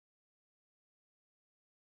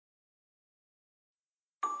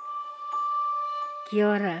Kia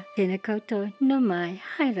ora, tēnā koutou, no mai,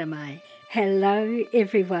 haere mai. Hello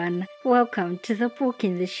everyone, welcome to the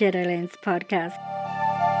Walking the Shadowlands podcast.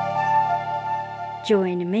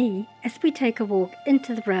 Join me as we take a walk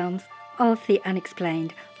into the realms of the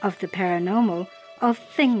unexplained, of the paranormal, of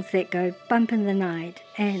things that go bump in the night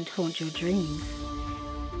and haunt your dreams.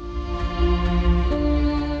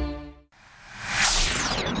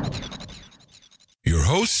 Your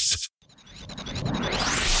hosts?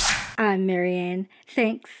 I'm Marianne.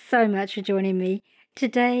 Thanks so much for joining me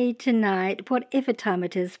today, tonight, whatever time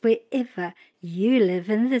it is, wherever you live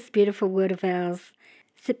in this beautiful world of ours.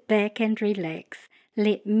 Sit back and relax.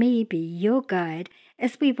 Let me be your guide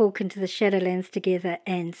as we walk into the Shadowlands together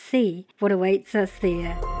and see what awaits us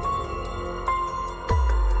there.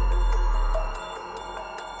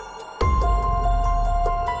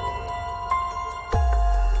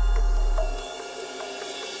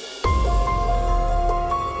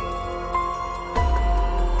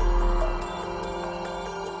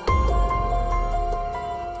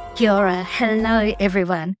 Kia ora, hello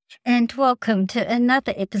everyone, and welcome to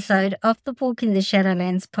another episode of the Walking the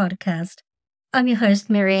Shadowlands podcast. I'm your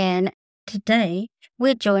host, Marianne. Today,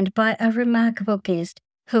 we're joined by a remarkable guest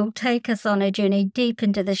who'll take us on a journey deep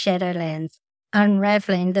into the Shadowlands,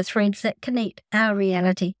 unraveling the threads that connect our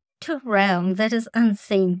reality to a realm that is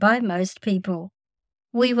unseen by most people.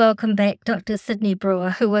 We welcome back Dr. Sidney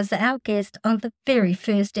Brewer, who was our guest on the very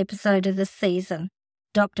first episode of this season.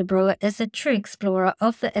 Dr. Brewer is a true explorer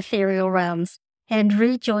of the ethereal realms and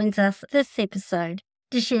rejoins us this episode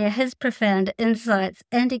to share his profound insights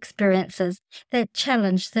and experiences that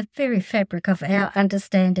challenge the very fabric of our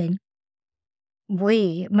understanding.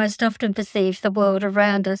 We most often perceive the world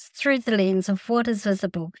around us through the lens of what is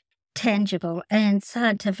visible, tangible, and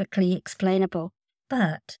scientifically explainable.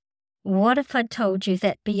 But what if I told you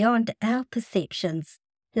that beyond our perceptions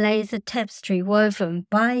lays a tapestry woven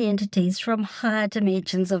by entities from higher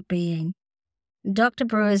dimensions of being? Dr.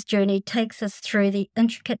 Brewer's journey takes us through the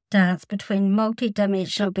intricate dance between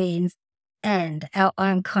multidimensional beings and our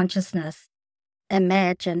own consciousness.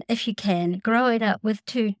 Imagine, if you can, growing up with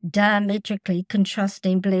two diametrically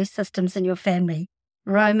contrasting belief systems in your family,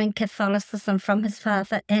 Roman Catholicism from his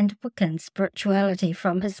father and Wiccan spirituality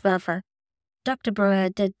from his mother. Dr. Brewer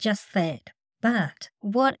did just that. But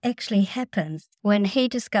what actually happens when he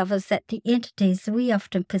discovers that the entities we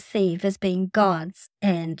often perceive as being gods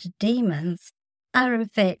and demons are in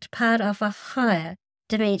fact part of a higher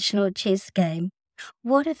dimensional chess game?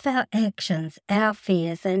 What if our actions, our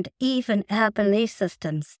fears, and even our belief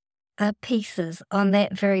systems are pieces on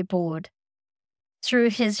that very board?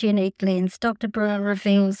 Through his unique lens, Dr. Brewer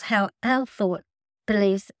reveals how our thoughts,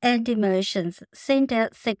 beliefs, and emotions send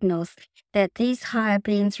out signals that these higher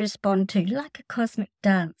beings respond to, like a cosmic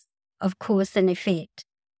dance of cause and effect.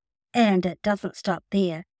 And it doesn't stop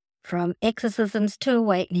there. From exorcisms to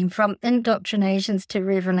awakening, from indoctrinations to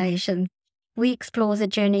revelation, we explore the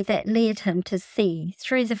journey that led him to see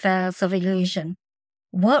through the veils of illusion.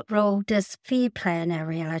 What role does fear play in our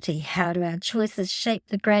reality? How do our choices shape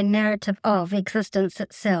the grand narrative of existence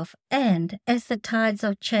itself? And as the tides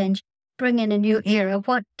of change bring in a new era,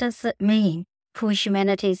 what does it mean for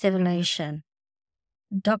humanity's evolution?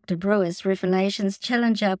 Dr. Brewer's revelations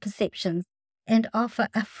challenge our perceptions and offer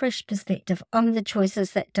a fresh perspective on the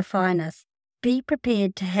choices that define us. Be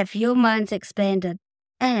prepared to have your minds expanded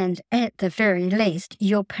and, at the very least,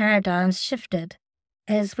 your paradigms shifted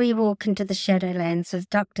as we walk into the Shadowlands with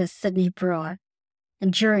Dr. Sidney Brewer.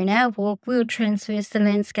 And during our walk, we'll traverse the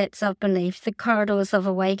landscapes of belief, the corridors of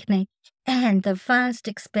awakening, and the vast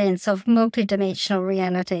expanse of multidimensional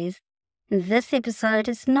realities. This episode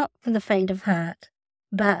is not for the faint of heart,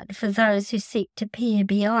 but for those who seek to peer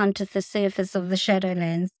beyond the surface of the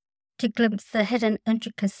Shadowlands, to glimpse the hidden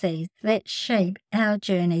intricacies that shape our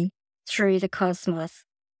journey through the cosmos.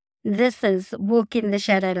 This is Walking the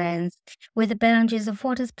Shadowlands, where the boundaries of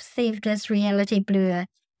what is perceived as reality blur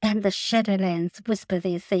and the Shadowlands whisper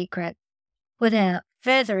their secrets. Without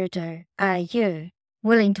further ado, are you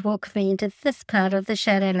willing to walk with me into this part of the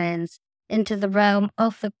Shadowlands, into the realm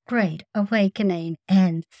of the Great Awakening,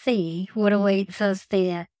 and see what awaits us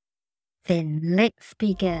there? Then let's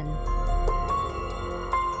begin.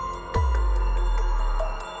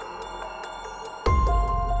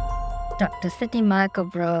 Dr. Sidney Michael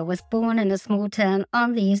Brewer was born in a small town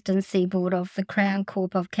on the eastern seaboard of the Crown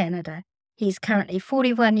Corp of Canada. He's currently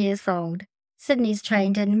 41 years old. Sidney's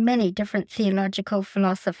trained in many different theological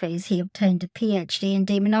philosophies. He obtained a PhD in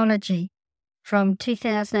demonology from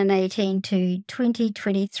 2018 to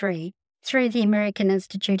 2023 through the American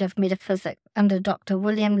Institute of Metaphysics under Dr.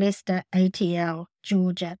 William Lester, ATL,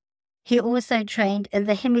 Georgia. He also trained in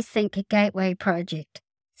the Hemisync Gateway Project,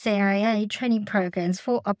 CIA training programs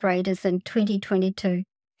for operators in 2022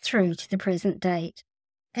 through to the present date.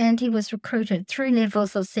 And he was recruited through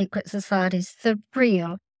levels of secret societies, the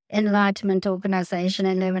real Enlightenment Organization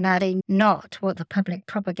Illuminati, not what the public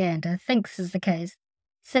propaganda thinks is the case.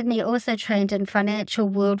 Sidney also trained in financial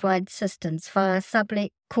worldwide systems via Sublet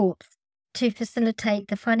Corps to facilitate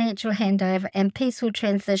the financial handover and peaceful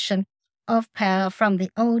transition of power from the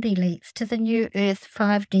old elites to the new Earth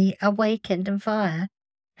 5D awakened via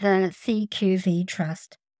the CQV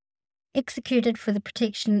Trust. Executed for the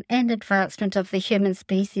protection and advancement of the human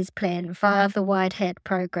species plan via the White Hat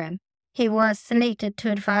program. He was selected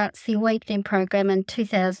to advance the Awakening program in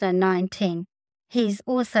 2019. He's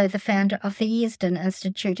also the founder of the Easton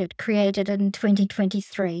Institute, created in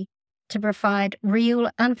 2023 to provide real,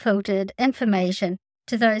 unfiltered information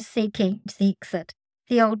to those seeking the exit,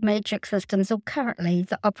 the old matrix systems, or currently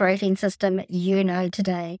the operating system you know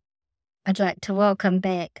today. I'd like to welcome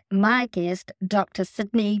back my guest, Dr.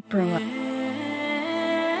 Sidney Brewer.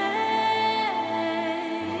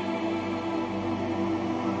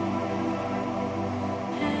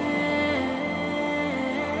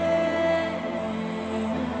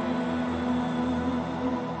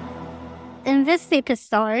 In this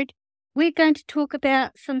episode, we're going to talk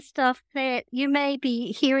about some stuff that you may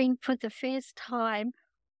be hearing for the first time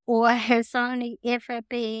or has only ever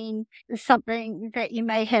been something that you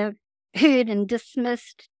may have heard and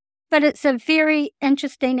dismissed. But it's a very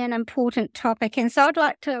interesting and important topic. And so I'd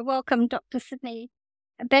like to welcome Dr. Sidney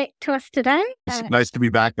back to us today. It's nice to be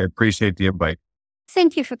back. I appreciate the invite.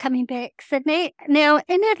 Thank you for coming back, Sidney. Now,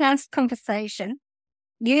 in our last conversation,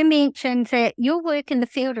 you mentioned that your work in the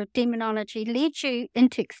field of demonology led you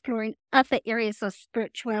into exploring other areas of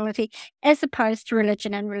spirituality as opposed to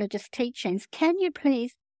religion and religious teachings. Can you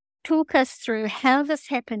please talk us through how this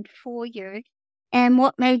happened for you and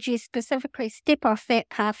what made you specifically step off that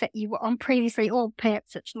path that you were on previously, or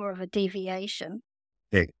perhaps it's more of a deviation?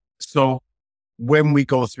 Okay. So when we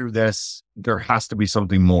go through this, there has to be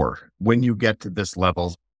something more. When you get to this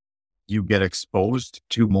level, you get exposed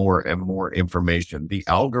to more and more information. The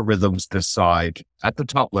algorithms decide at the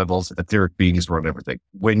top levels, etheric beings run everything.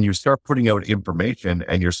 When you start putting out information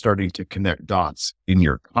and you're starting to connect dots in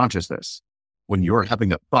your consciousness, when you're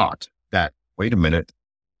having a thought that, wait a minute,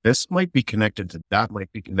 this might be connected to that,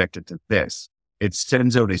 might be connected to this, it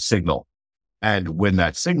sends out a signal. And when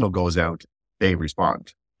that signal goes out, they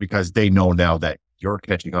respond because they know now that you're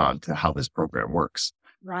catching on to how this program works.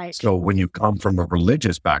 Right. So when you come from a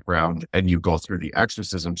religious background and you go through the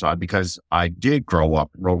exorcism side, because I did grow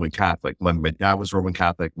up Roman Catholic. My dad was Roman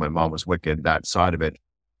Catholic. My mom was Wiccan, that side of it.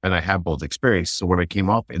 And I have both experience. So when I came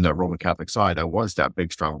up in the Roman Catholic side, I was that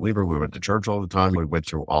big, strong believer. We went to church all the time. We went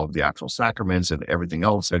through all of the actual sacraments and everything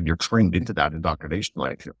else. And you're trained into that indoctrination.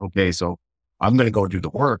 Like, okay, so I'm going to go do the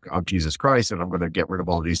work of Jesus Christ and I'm going to get rid of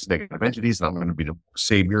all these negative entities and I'm going to be the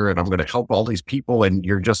savior and I'm going to help all these people. And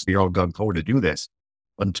you're all gung-ho to do this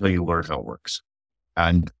until you learn how it works.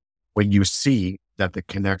 And when you see that the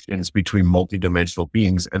connections between multidimensional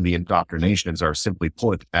beings and the indoctrinations are simply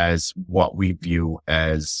put as what we view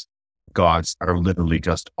as gods are literally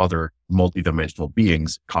just other multidimensional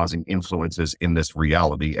beings causing influences in this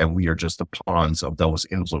reality. And we are just the pawns of those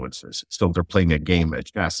influences. So they're playing a game of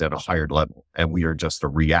chess at a higher level. And we are just a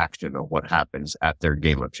reaction of what happens at their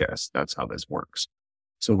game of chess. That's how this works.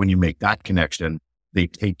 So when you make that connection, they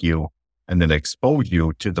take you and then expose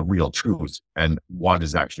you to the real truth and what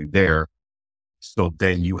is actually there. So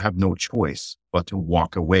then you have no choice but to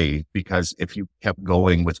walk away, because if you kept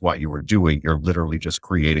going with what you were doing, you're literally just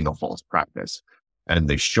creating a false practice. And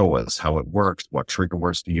they show us how it works, what trigger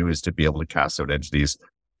words to use to be able to cast out entities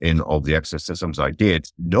in all the exorcisms I did,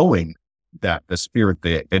 knowing that the spirit,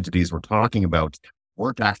 the entities we're talking about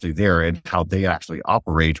weren't actually there and how they actually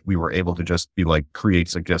operate. We were able to just be like, create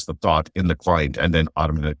suggestive thought in the client, and then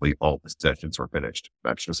automatically all the sessions were finished.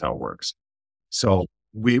 That's just how it works. So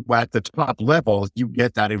we, at the top level, you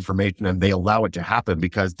get that information and they allow it to happen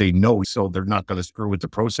because they know, so they're not going to screw with the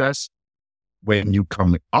process. When you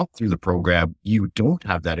come up through the program, you don't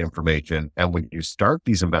have that information. And when you start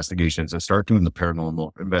these investigations and start doing the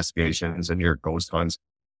paranormal investigations and your ghost hunts,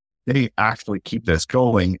 they actually keep this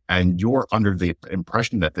going. And you're under the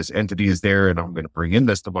impression that this entity is there and I'm going to bring in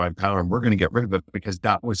this divine power and we're going to get rid of it because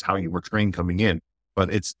that was how you were trained coming in.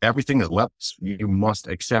 But it's everything that left. You must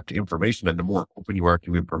accept information. And the more open you are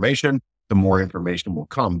to information, the more information will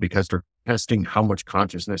come, because they're testing how much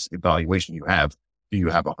consciousness evaluation you have. Do you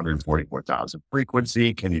have 144,000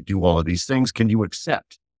 frequency? Can you do all of these things? Can you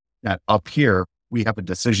accept that up here, We have a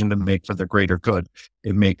decision to make for the greater good.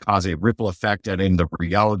 It may cause a ripple effect, and in the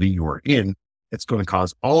reality you're in, it's going to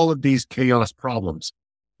cause all of these chaos problems.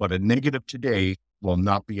 But a negative today will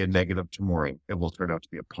not be a negative tomorrow. It will turn out to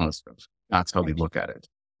be a positive. That's how we look at it.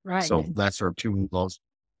 Right. So that's our two laws.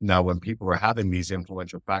 Now, when people are having these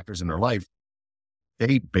influential factors in their life,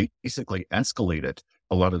 they basically escalate it.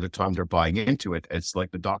 A lot of the time they're buying into it. It's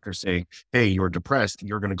like the doctor saying, hey, you're depressed.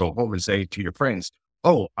 You're going to go home and say to your friends,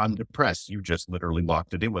 oh, I'm depressed. You just literally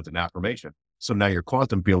locked it in with an affirmation. So now your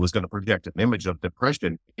quantum field is going to project an image of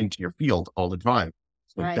depression into your field all the time.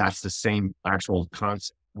 So that's the same actual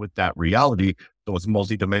concept with that reality. Those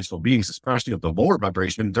multidimensional beings, especially of the lower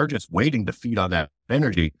vibration, they're just waiting to feed on that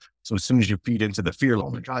energy. So as soon as you feed into the fear, oh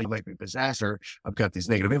my God, you might be possessed, or I've got these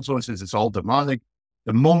negative influences, it's all demonic.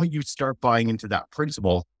 The moment you start buying into that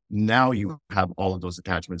principle, now you have all of those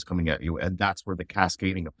attachments coming at you. And that's where the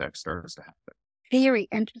cascading effect starts to happen. Very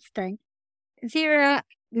interesting. There are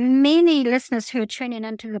many listeners who are tuning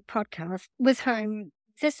into the podcast with whom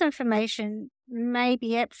this information may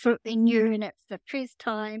be absolutely new, and it's the first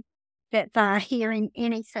time that they're hearing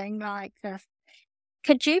anything like this.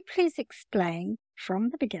 Could you please explain from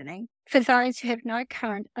the beginning, for those who have no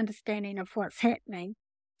current understanding of what's happening,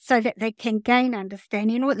 so that they can gain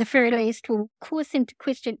understanding, or at the very least will cause them to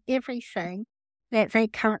question everything that they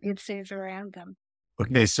currently observe around them?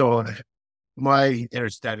 Okay, so my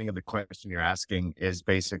understanding of the question you're asking is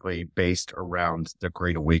basically based around the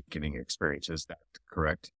Great Awakening experience. Is that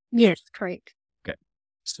correct? Yes, correct. Okay.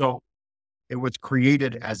 So it was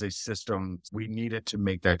created as a system. We needed to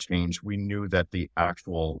make that change. We knew that the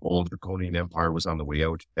actual old Draconian Empire was on the way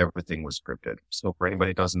out. Everything was scripted. So for anybody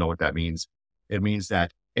who doesn't know what that means, it means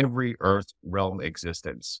that every Earth realm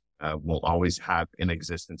existence will always have an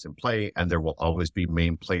existence in play, and there will always be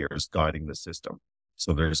main players guiding the system.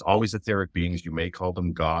 So there's always etheric beings. You may call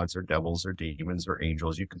them gods or devils or demons or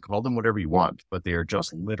angels. You can call them whatever you want, but they are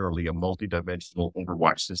just literally a multidimensional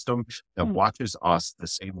overwatch system that watches us the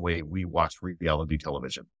same way we watch reality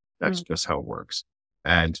television. That's just how it works.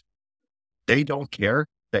 And they don't care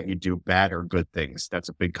that you do bad or good things. That's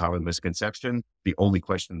a big common misconception. The only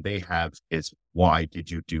question they have is, why did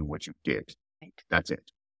you do what you did? That's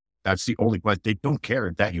it. That's the only question. They don't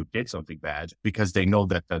care that you did something bad, because they know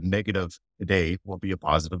that the negative today will be a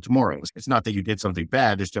positive tomorrow. It's not that you did something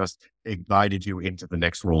bad. It's just it guided you into the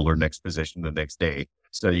next role or next position the next day,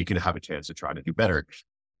 so that you can have a chance to try to do better.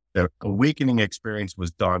 The awakening experience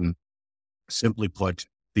was done, simply put,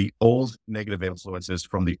 the old negative influences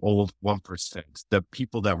from the old 1%, the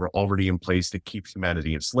people that were already in place to keep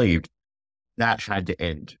humanity enslaved, that had to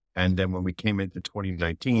end. And then when we came into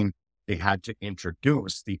 2019, they had to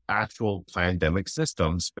introduce the actual pandemic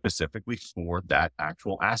system specifically for that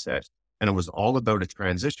actual asset. And it was all about a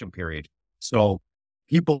transition period. So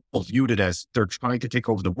people viewed it as they're trying to take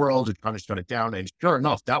over the world, they're trying to shut it down. And sure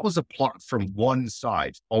enough, that was a plot from one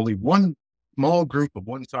side. Only one small group of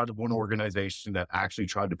one side of one organization that actually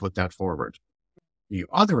tried to put that forward. The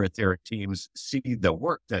other etheric teams see the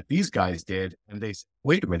work that these guys did, and they say,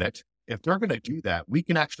 wait a minute, if they're going to do that, we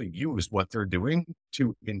can actually use what they're doing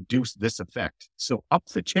to induce this effect. So up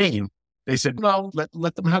the chain, they said, no,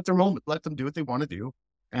 let them have their moment. Let them do what they want to do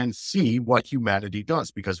and see what humanity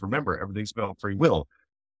does. Because remember, everything's about free will.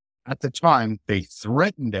 At the time, they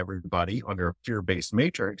threatened everybody under a fear-based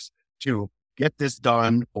matrix to get this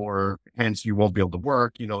done, or hence you won't be able to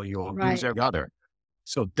work, you'll lose every other.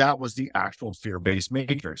 So that was the actual fear-based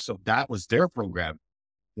matrix. So that was their program.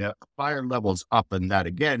 The fire levels up, and that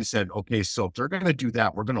again said, okay, so if they're going to do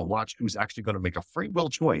that, we're going to watch who's actually going to make a free will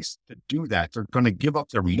choice to do that. They're going to give up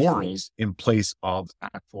their morals in place of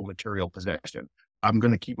actual material possession. I'm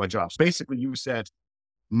going to keep my job. So basically, you said,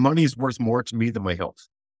 money's worth more to me than my health.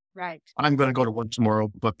 Right. I'm going to go to work tomorrow.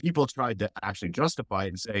 But people tried to actually justify it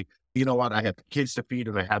and say, you know what, I have kids to feed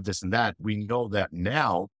and I have this and that. We know that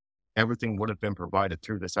now everything would have been provided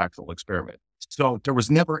through this actual experiment. So there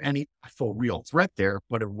was never any actual real threat there,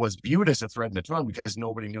 but it was viewed as a threat in the time because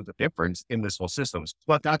nobody knew the difference in this whole system.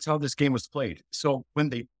 But that's how this game was played. So when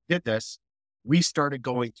they did this, we started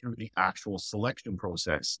going through the actual selection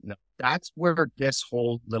process. Now, that's where this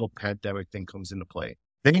whole little pandemic thing comes into play.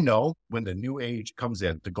 They know when the new age comes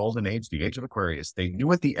in, the golden age, the age of Aquarius, they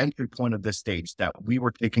knew at the entry point of this stage that we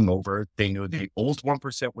were taking over. They knew the old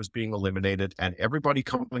 1% was being eliminated, and everybody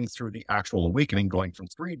coming through the actual awakening, going from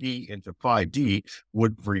 3D into 5D,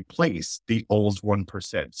 would replace the old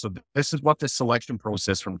 1%. So this is what the selection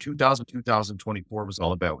process from 2024 was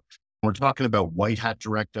all about. We're talking about white hat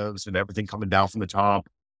directives and everything coming down from the top.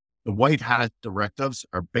 The white hat directives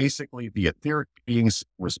are basically the etheric beings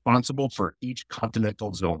responsible for each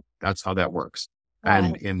continental zone. That's how that works.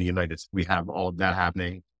 And Right. in the United States, we have all of that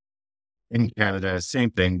happening. In Canada, same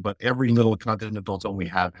thing, but every little continental zone we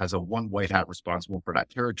have has a one white hat responsible for that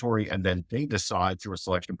territory. And then they decide through a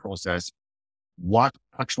selection process what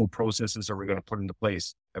actual processes are we going to put into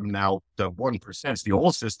place. And now the 1%, the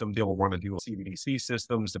old system, they'll want to do CBDC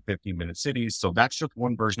systems, the 15-minute cities. So that's just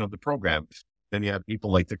one version of the program. Then you have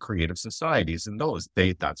people like the creative societies and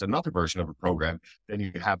that's another version of a program. Then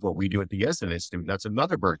you have what we do at the Yes Institute. That's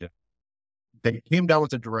another version. They came down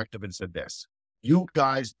with a directive and said this: you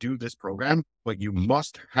guys do this program, but you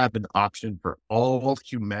must have an option for all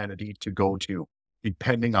humanity to go to,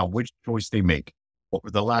 depending on which choice they make. Over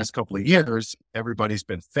the last couple of years, everybody's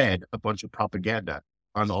been fed a bunch of propaganda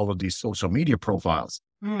on all of these social media profiles,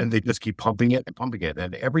 and they just keep pumping it and pumping it.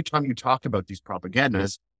 And every time you talk about these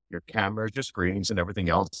propagandas, your cameras, your screens, and everything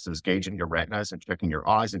else is gauging your retinas and checking your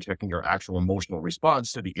eyes and checking your actual emotional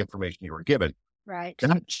response to the information you were given. Right.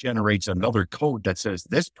 That generates another code that says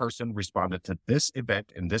this person responded to this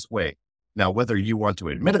event in this way. Now, whether you want to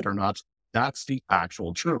admit it or not, that's the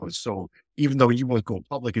actual truth. So even though you won't go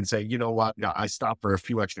public and say, you know what, yeah, I stopped for a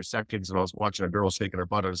few extra seconds and I was watching a girl shaking her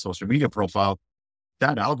butt on a social media profile,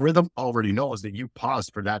 that algorithm already knows that you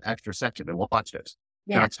paused for that extra second and watched it.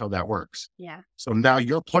 Yeah. That's how that works. Yeah. So now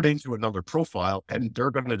you're put into another profile and they're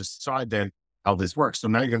going to decide then how this works. So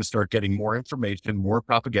now you're going to start getting more information, more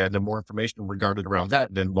propaganda, more information regarded around that.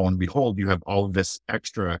 And then lo and behold, you have all of this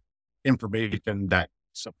extra information that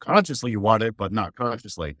subconsciously you wanted, but not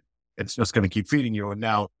consciously. It's just going to keep feeding you. And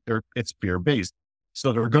now it's fear-based.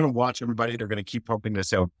 So they're going to watch everybody. They're going to keep pumping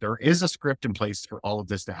this out. There is a script in place for all of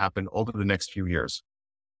this to happen over the next few years.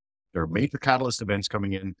 There are major catalyst events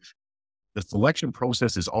coming in. The selection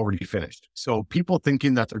process is already finished. So people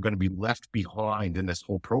thinking that they're going to be left behind in this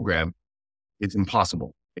whole program, it's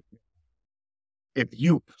impossible. If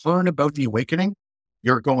you learn about the awakening,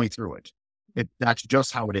 you're going through it. That's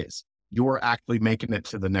just how it is. You're actually making it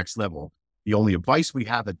to the next level. The only advice we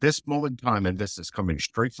have at this moment in time, and this is coming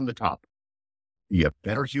straight from the top, be a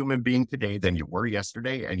better human being today than you were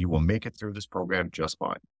yesterday, and you will make it through this program just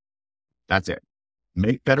fine. That's it.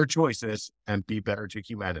 Make better choices and be better to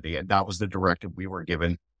humanity. And that was the directive we were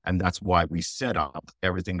given. And that's why we set up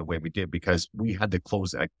everything the way we did, because we had to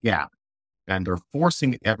close that gap. And they're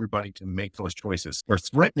forcing everybody to make those choices. They're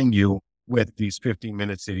threatening you with these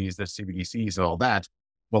 15-minute cities, the CBDCs and all that.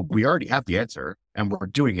 Well, we already have the answer and we're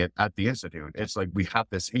doing it at the Institute. It's like we have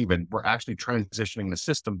this haven. We're actually transitioning the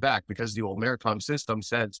system back because the old maritime system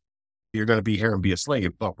says you're going to be here and be a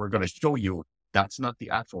slave, but we're going to show you that's not the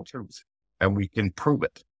actual truth. And we can prove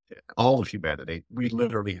it to all of humanity. We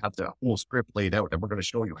literally have the whole script laid out and we're going to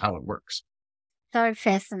show you how it works. So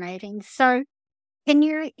fascinating. So can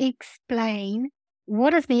you explain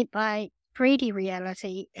what is meant by 3D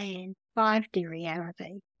reality and 5D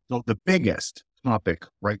reality? So the biggest topic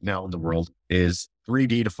right now in the world is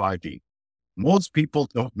 3D to 5D. Most people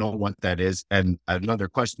don't know what that is. And another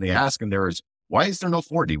question they ask in there is, why is there no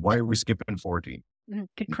 4D? Why are we skipping 4D?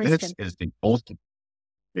 Good question. This is the ultimate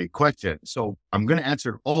big question. So I'm going to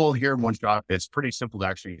answer all here in one shot. It's pretty simple to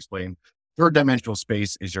actually explain. Third dimensional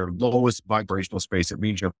space is your lowest vibrational space. It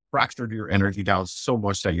means you've fractured your energy down so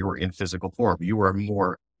much that you are in physical form. You are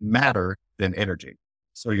more matter than energy.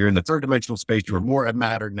 So you're in the third dimensional space. You're more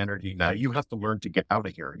matter than energy. Now you have to learn to get out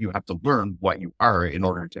of here. You have to learn what you are in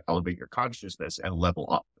order to elevate your consciousness and level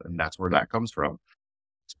up. And that's where that comes from.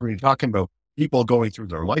 So we're talking about people going through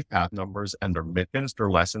their life path numbers and their missions, their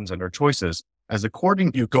lessons, and their choices. As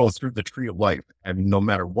according you go through the tree of life, and no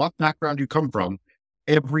matter what background you come from,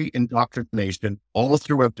 every indoctrination all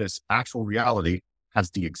throughout this actual reality has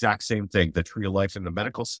the exact same thing. The tree of life in the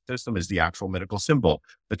medical system is the actual medical symbol.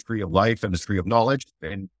 The tree of life and the tree of knowledge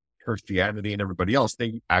and Christianity and everybody else,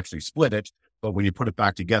 they actually split it. But when you put it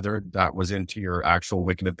back together, that was into your actual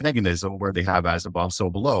Wiccan paganism where they have as above, so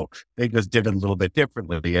below. They just did it a little bit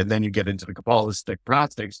differently. And then you get into the Kabbalistic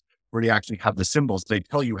practices where they actually have the symbols. They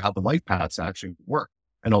tell you how the life paths actually work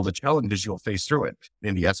and all the challenges you'll face through it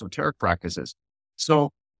in the esoteric practices.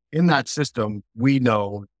 So in that system, we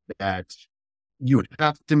know that you would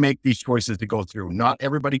have to make these choices to go through. Not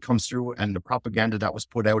everybody comes through, and the propaganda that was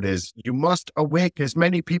put out is you must awake as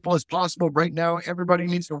many people as possible right now. Everybody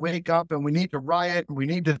needs to wake up and we need to riot and we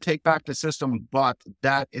need to take back the system. But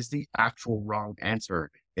that is the actual wrong answer.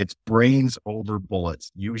 It's brains over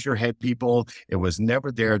bullets. Use your head, people. It was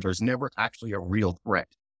never there. There's never actually a real threat.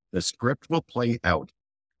 The script will play out.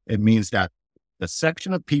 It means that the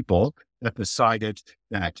section of people that decided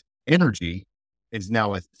that energy is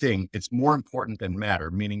now a thing. It's more important than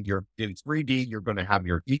matter, meaning you're in 3D, you're going to have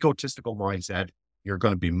your egotistical mindset. You're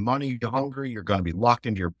going to be money hungry. You're going to be locked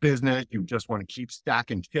into your business. You just want to keep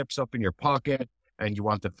stacking chips up in your pocket. and you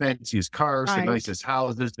want the fanciest cars, the Right. nicest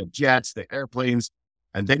houses, the jets, the airplanes.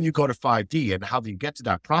 And then you go to 5D, and how you get to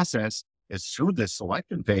that process is through this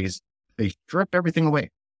selection phase. They strip everything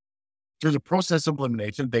away. Through the process of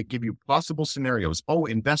elimination, they give you possible scenarios. Oh,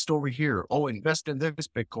 invest over here. Oh, invest in this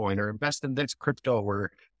Bitcoin, or invest in this crypto,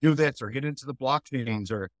 or do this, or get into the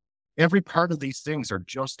blockchains, or every part of these things are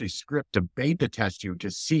just a script to beta test you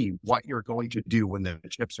to see what you're going to do when the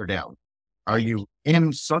chips are down. Are you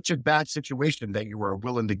in such a bad situation that you are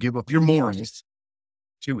willing to give up your morals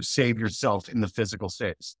to save yourself in the physical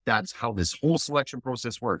space? That's how this whole selection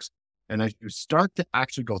process works. And as you start to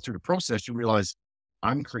actually go through the process, you realize,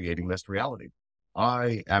 I'm creating this reality.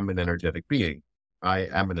 I am an energetic being. I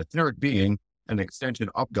am an etheric being, an extension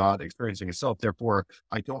of God experiencing itself. Therefore,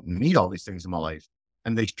 I don't need all these things in my life.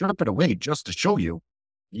 And they strip it away just to show you,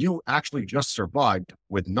 you actually just survived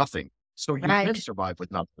with nothing. So you can Right. survive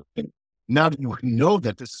with nothing. Now that you know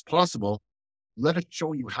that this is possible, let it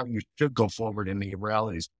show you how you should go forward in the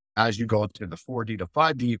realities. As you go to the 4D to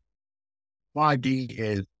 5D, 5D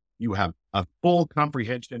is you have a full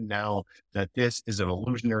comprehension now that this is an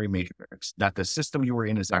illusionary matrix, that the system you were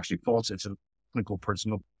in is actually false. It's a clinical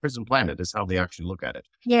personal prison planet is how they actually look at it.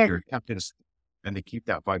 Yeah. You're kept in, and they keep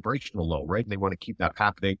that vibrational low, right? And they want to keep that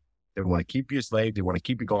happening. They want to keep you a slave. They want to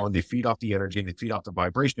keep you going. They feed off the energy. They feed off the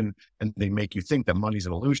vibration, and they make you think that money's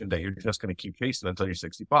an illusion, that you're just going to keep chasing until you're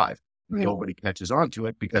 65. Right. Nobody catches on to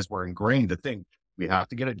it because we're ingrained to think we have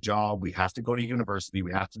to get a job. We have to go to university.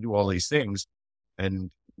 We have to do all these things.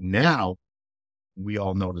 And now we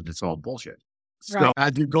all know that it's all bullshit. So Right.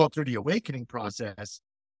 as you go through the awakening process,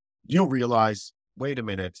 you'll realize, wait a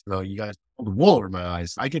minute, you guys pulled the wool over my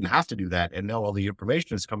eyes. I didn't have to do that. And now all the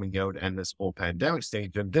information is coming out and this whole pandemic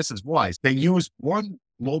stage. And this is why they use one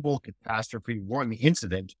global catastrophe, one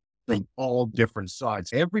incident from all different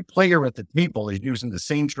sides. Every player at the table is using the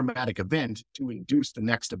same traumatic event to induce the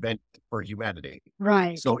next event for humanity.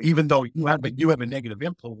 Right. So even though you have a negative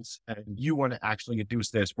impulse and you want to actually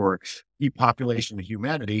induce this for depopulation of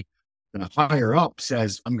humanity, the higher up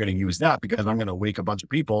says, I'm going to use that because I'm going to wake a bunch of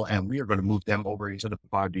people and we are going to move them over into the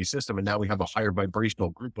 5D system. And now we have a higher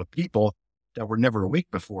vibrational group of people that were never awake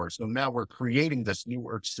before. So now we're creating this new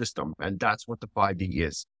Earth system. And that's what the 5D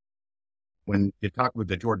is. When you talk with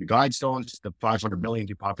the Jordan Guidestones, the 500 million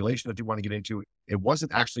depopulation that you want to get into, it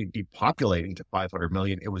wasn't actually depopulating to 500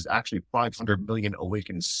 million. It was actually 500 million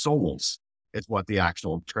awakened souls is what the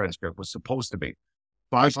actual transcript was supposed to be.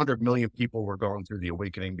 500 million people were going through the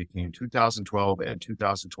awakening between 2012 and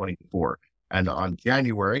 2024. And on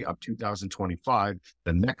January of 2025,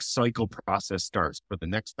 the next cycle process starts for the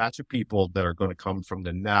next batch of people that are going to come from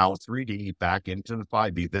the now 3D back into the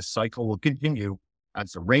 5D. This cycle will continue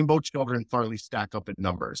as the rainbow children finally stack up in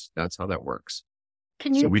numbers. That's how that works.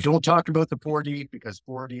 Can you? So we don't talk about the 4D because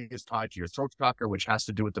 4D is tied to your throat chakra, which has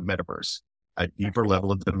to do with the metaverse, a deeper level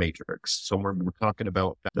of the matrix. So we're talking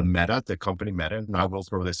about the Meta, the company Meta, and I will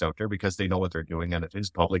throw this out there because they know what they're doing and it is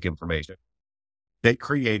public information. They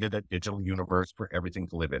created a digital universe for everything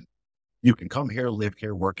to live in. You can come here, live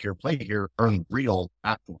here, work here, play here, earn real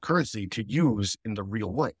actual currency to use in the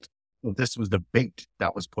real world. So this was the bait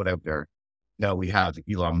that was put out there. Now we have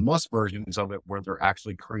Elon Musk versions of it where they're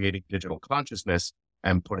actually creating digital consciousness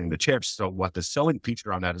and putting the chips. So what the selling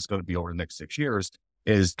feature on that is going to be over the next 6 years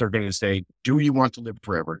is they're going to say, do you want to live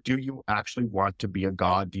forever? Do you actually want to be a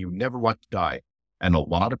god? Do you never want to die? And a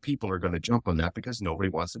lot of people are going to jump on that because nobody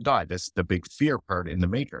wants to die. That's the big fear part in the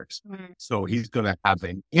matrix. Mm. So he's going to have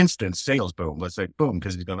an instant sales boom. Let's say boom,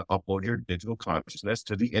 because he's going to upload your digital consciousness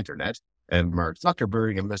to the internet. And Mark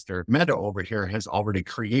Zuckerberg and Mr. Meta over here has already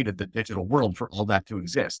created the digital world for all that to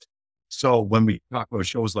exist. So when we talk about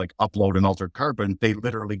shows like Upload and Altered Carbon, they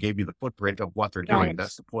literally gave you the footprint of what they're doing. Right.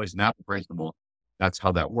 That's the poison apple principle. That's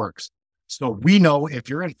how that works. So we know if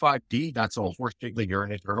you're in 5D, that's all horseshit, that you're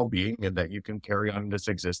an eternal being and that you can carry on this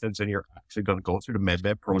existence and you're actually going to go through the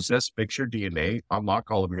med process, fix your DNA, unlock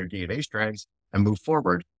all of your DNA strands and move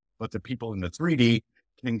forward. But the people in the 3D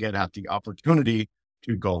can get at the opportunity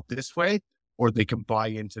to go this way, or they can buy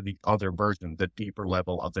into the other version, the deeper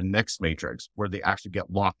level of the next matrix, where they actually get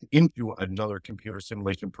locked into another computer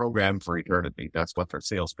simulation program for eternity. That's what their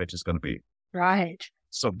sales pitch is going to be. Right.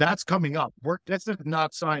 So that's coming up. This is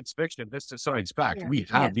not science fiction. This is science fact. Yeah. We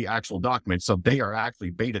have the actual documents. So they are actually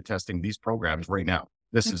beta testing these programs right now.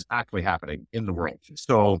 This is actually happening in the world.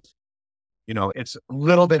 So, it's a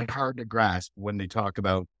little bit hard to grasp when they talk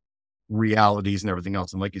about realities and everything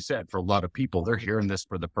else. And like you said, for a lot of people, they're hearing this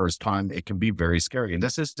for the first time. It can be very scary. And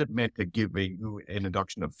this isn't meant to give you an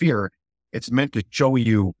induction of fear. It's meant to show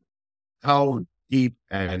you how deep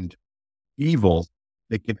and evil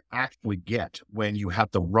they can actually get when you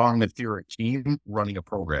have the wrong etheric team running a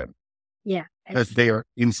program. Yeah. Because they are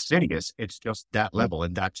insidious. It's just that level.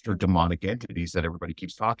 And that's your demonic entities that everybody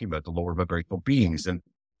keeps talking about, the lower vibrational beings. And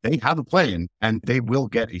they have a plan and they will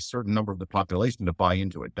get a certain number of the population to buy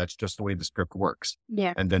into it. That's just the way the script works.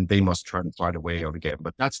 Yeah. And then they must try to find a way out again.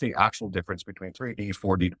 But that's the actual difference between 3D,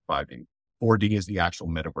 4D, to 5D. 4D is the actual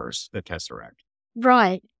metaverse, the Tesseract.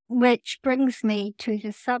 Right. Which brings me to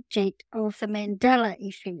the subject of the Mandela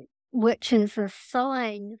effect, which is a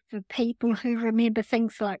sign for people who remember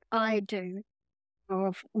things like I do,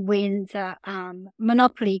 of when the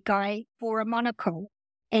Monopoly guy wore a monocle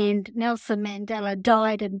and Nelson Mandela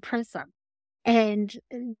died in prison. And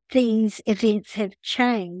these events have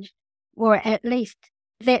changed, or at least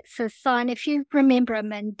that's a sign. If you remember a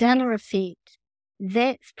Mandela effect,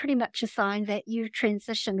 that's pretty much a sign that you've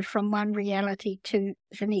transitioned from one reality to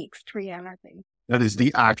the next reality.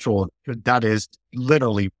 That is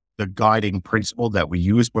literally the guiding principle that we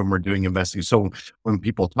use when we're doing investing. So when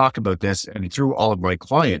people talk about this, and through all of my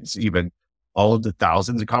clients, even all of the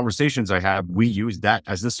thousands of conversations I have, we use that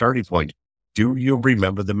as the starting point. Do you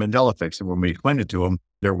remember the Mandela effect? And when we explained it to them,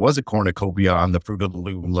 there was a cornucopia on the Fruit of the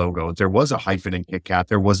Loom logo. There was a hyphen in Kit Kat.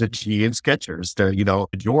 There was a T in Skechers.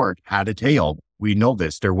 George had a tail. We know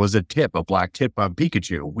this. There was a black tip on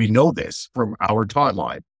Pikachu. We know this from our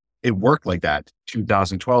timeline. It worked like that.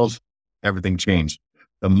 2012, everything changed.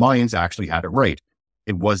 The Mayans actually had it right.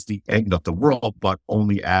 It was the end of the world, but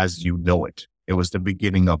only as you know it. It was the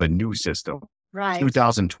beginning of a new system. Right.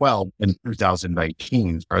 2012 and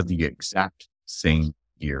 2019 are the exact same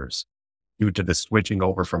years due to the switching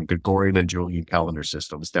over from Gregorian and Julian calendar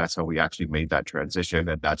systems. That's how we actually made that transition,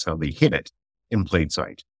 and that's how they hid it in plain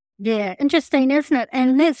sight. Yeah, interesting, isn't it?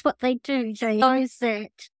 And that's what they do. Those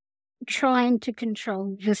that trying to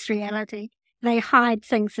control this reality, they hide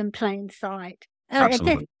things in plain sight.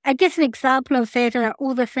 Absolutely. I guess an example of that are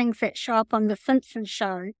all the things that show up on the Simpsons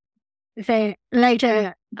show that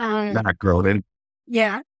later... Not grown in.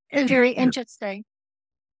 Yeah, very interesting.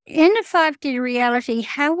 In a 5D reality,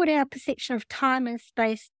 how would our perception of time and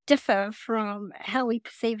space differ from how we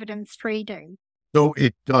perceive it in 3D? So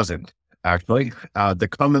it doesn't, actually. The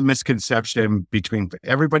common misconception between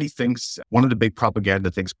everybody thinks, one of the big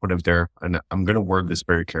propaganda things put out there, and I'm going to word this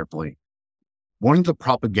very carefully. One of the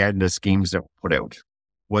propaganda schemes that were put out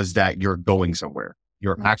was that you're going somewhere.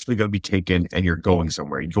 You're actually going to be taken and you're going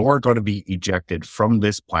somewhere. You're going to be ejected from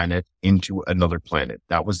this planet into another planet.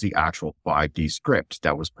 That was the actual 5D script.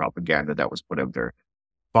 That was propaganda that was put out there.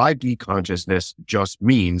 5D consciousness just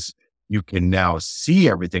means you can now see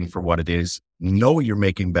everything for what it is, know you're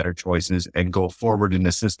making better choices, and go forward in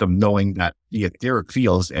the system knowing that the etheric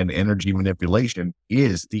fields and energy manipulation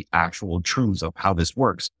is the actual truths of how this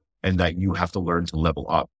works, and that you have to learn to level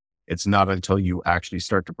up. It's not until you actually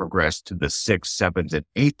start to progress to the 6th, 7th, and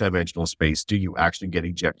 8th dimensional space do you actually get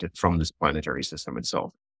ejected from this planetary system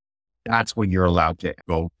itself. That's when you're allowed to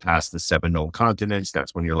go past the 7 known continents.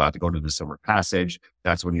 That's when you're allowed to go to the summer passage.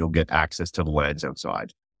 That's when you'll get access to the lands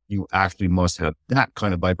outside. You actually must have that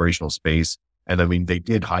kind of vibrational space. And I mean, they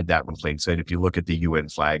did hide that in plain sight. If you look at the UN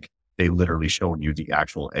flag, they literally showed you the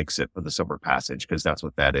actual exit for the summer passage, because that's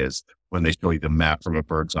what that is. When they show you the map from a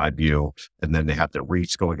bird's eye view, and then they have the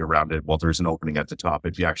reefs going around it. Well, there's an opening at the top.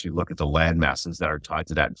 If you actually look at the land masses that are tied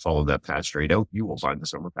to that and follow that path straight out, you will find the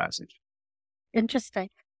summer passage. Interesting.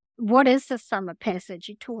 What is the summer passage?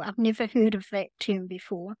 I've never heard of that term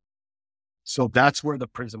before. So that's where the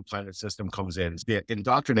prison planet system comes in. The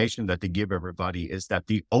indoctrination that they give everybody is that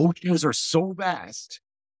the oceans are so vast.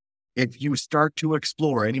 If you start to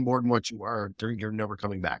explore any more than what you are, you're never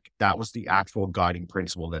coming back. That was the actual guiding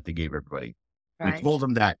principle that they gave everybody. Right. We told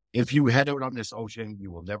them that if you head out on this ocean,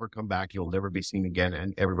 you will never come back. You'll never be seen again.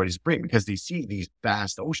 And everybody's brave because they see these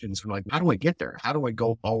vast oceans from like, how do I get there? How do I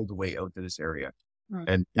go all the way out to this area? Right.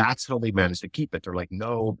 And that's how they managed to keep it. They're like,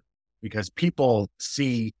 no, because people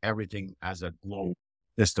see everything as a globe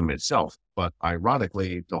system itself. But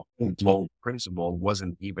ironically, the whole globe principle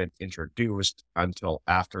wasn't even introduced until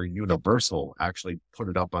after Universal actually put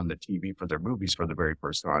it up on the TV for their movies for the very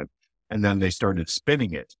first time. And then they started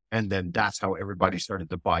spinning it. And then that's how everybody started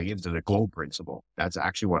to buy into the globe principle. That's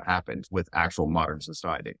actually what happened with actual modern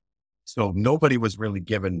society. So nobody was really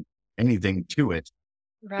given anything to it.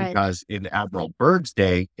 Right. Because in Admiral Byrd's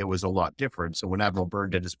day, it was a lot different. So when Admiral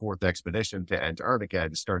Byrd did his 4th expedition to Antarctica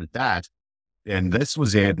and started that, and this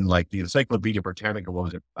was in like the Encyclopedia Britannica,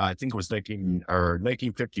 was it? I think it was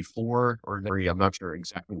 1954 or I'm not sure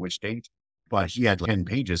exactly which date, but he had 10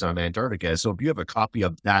 pages on Antarctica. So if you have a copy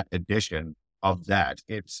of that edition of that,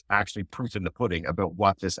 it's actually proof in the pudding about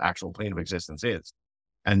what this actual plane of existence is.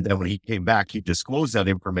 And then when he came back, he disclosed that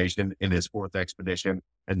information in his fourth expedition.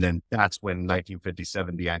 And then that's when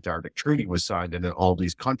 1957, the Antarctic Treaty was signed. And then all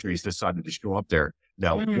these countries decided to show up there.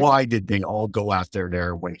 Now, why did they all go after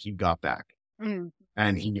there when he got back?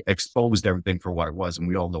 And he exposed everything for what it was. And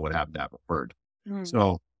we all know what happened to that bird.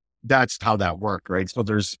 So that's how that worked, right? So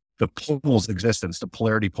there's the poles existence, the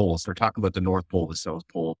polarity poles. They're talking about the North Pole, the South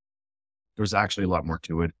Pole. There's actually a lot more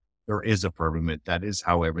to it. There is a firmament. That is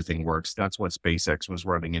how everything works. That's what SpaceX was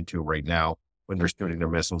running into right now when they're shooting their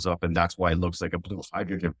missiles up. And that's why it looks like a blue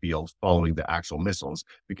hydrogen field following the actual missiles,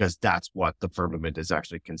 because that's what the firmament is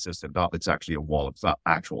actually consistent of. It's actually a wall of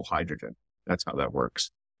actual hydrogen. That's how that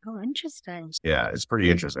works. Oh, interesting. Yeah, it's pretty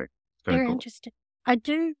interesting. Very interesting. I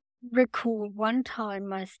do recall one time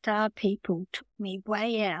my star people took me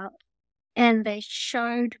way out and they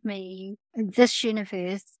showed me this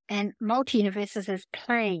universe and multi-universes as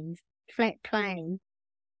planes, flat planes.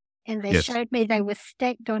 And they showed me they were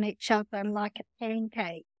stacked on each other like a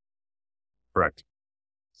pancake. Correct.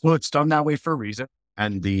 Well, it's done that way for a reason.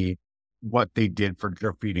 And what they did for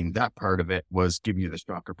drip feeding that part of it was give you the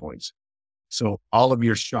shocker points. So all of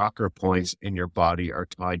your shocker points in your body are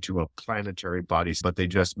tied to a planetary body, but they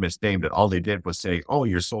just misnamed it. All they did was say, oh,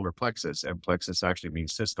 your solar plexus, and plexus actually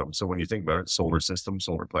means system. So when you think about it, solar system,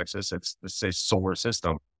 solar plexus, it's a solar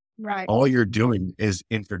system. Right. All you're doing is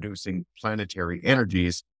introducing planetary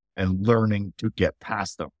energies and learning to get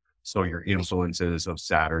past them. So your influences of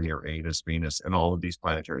Saturn, your Uranus, Venus, and all of these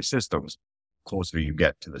planetary systems, closer you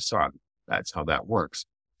get to the sun. That's how that works.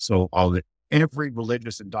 So every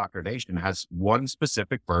religious indoctrination has one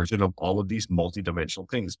specific version of all of these multidimensional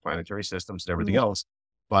things, planetary systems and everything else.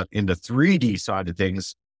 But in the 3D side of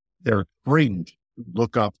things, they're trained to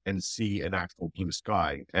look up and see an actual blue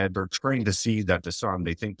sky. And they're trained to see that the sun,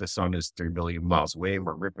 they think the sun is 3 million miles away and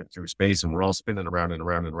we're ripping through space and we're all spinning around and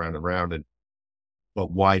around and around and around.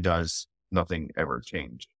 But why does nothing ever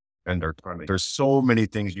change? And there's so many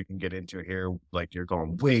things you can get into here. Like you're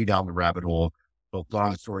going way down the rabbit hole. But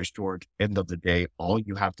long story short, end of the day, all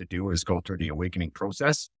you have to do is go through the awakening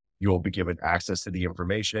process. You will be given access to the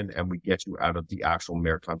information and we get you out of the actual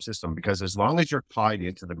maritime system. Because as long as you're tied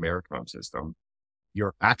into the maritime system,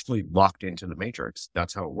 you're actually locked into the matrix.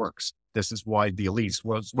 That's how it works. This is why the elites,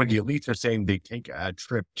 when the elites are saying they take a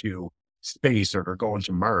trip to space or they're going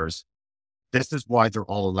to Mars, this is why they're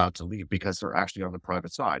all allowed to leave, because they're actually on the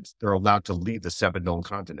private sides. They're allowed to leave the 7 known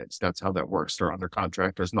continents. That's how that works. They're under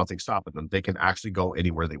contract. There's nothing stopping them. They can actually go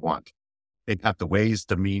anywhere they want. They have the ways,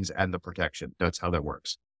 the means, and the protection. That's how that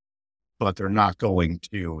works. But they're not going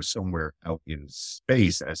to somewhere out in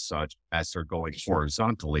space as such, as they're going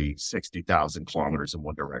horizontally 60,000 kilometers in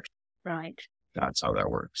one direction. Right. That's how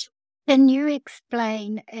that works. Can you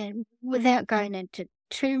explain, and without going into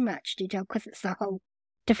too much detail, because it's a whole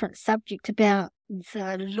different subject, about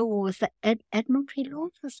the laws, the admiralty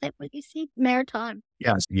laws, is that what you said? Maritime.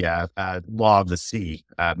 Yes, yeah. Law of the sea,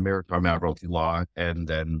 maritime admiralty law, and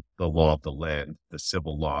then the law of the land, the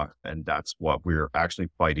civil law. And that's what we're actually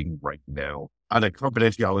fighting right now. On a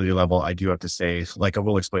confidentiality level, I do have to say, like I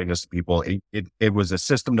will explain this to people, it was a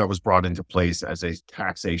system that was brought into place as a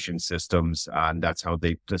taxation systems, and that's how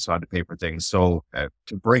they decided to pay for things. So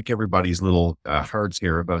to break everybody's little hearts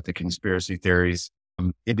here about the conspiracy theories,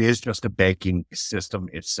 it is just a banking system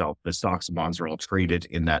itself. The stocks and bonds are all traded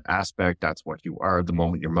in that aspect. That's what you are. The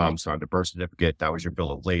moment your mom signed a birth certificate, that was your bill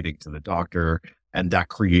of lading to the doctor, and that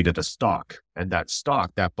created a stock. And that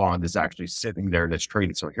stock, that bond is actually sitting there that's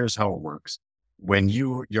traded. So here's how it works. When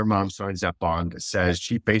your mom signs that bond, it says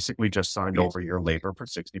she basically just signed over your labor for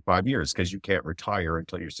 65 years because you can't retire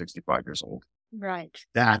until you're 65 years old. Right.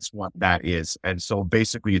 That's what that is. And so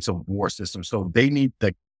basically it's a war system. So they need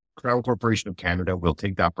the Crown Corporation of Canada, we'll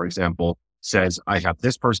take that, for example, says, I have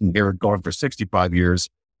this person here going for 65 years.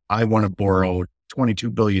 I want to borrow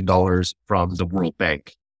 $22 billion from the World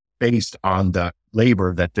Bank based on the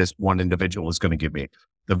labor that this one individual is going to give me.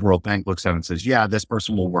 The World Bank looks at it and says, yeah, this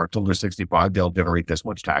person will work till they're 65. They'll generate this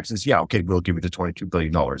much taxes. Yeah, okay, we'll give you the $22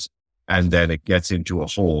 billion. And then it gets into a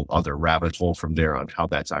whole other rabbit hole from there on how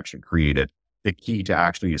that's actually created. The key to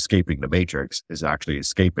actually escaping the matrix is actually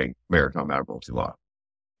escaping maritime admiralty law.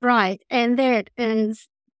 Right. And that is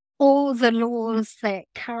all the laws that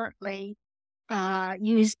currently are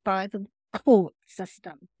used by the court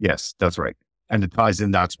system. Yes, that's right. And it ties in,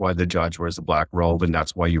 that's why the judge wears a black robe, and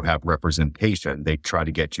that's why you have representation. They try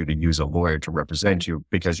to get you to use a lawyer to represent you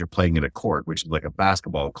because you're playing in a court, which is like a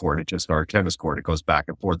basketball court. It's just our tennis court. It goes back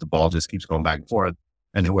and forth. The ball just keeps going back and forth.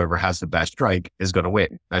 And whoever has the best strike is going to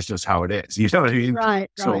win. That's just how it is. You know what I mean? Right.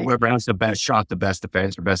 So whoever has the best shot, the best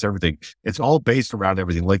defense, the best everything, it's all based around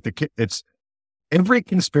everything. Like it's every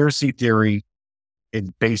conspiracy theory It's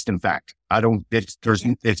based in fact.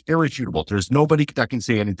 It's irrefutable. There's nobody that can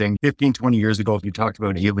say anything. 15, 20 years ago, if you talked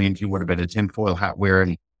about aliens, you would have been a tinfoil hat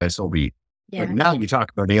wearing SOB. Yeah. But now you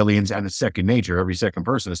talk about aliens and it's second nature. Every second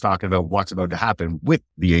person is talking about what's about to happen with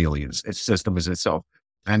the aliens. Its system is itself.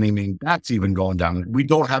 And I mean, that's even going down. We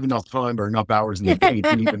don't have enough time or enough hours in the day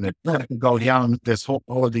to even go down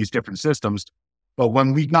all of these different systems. But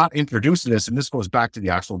when we got introduced to this, and this goes back to the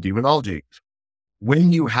actual demonology,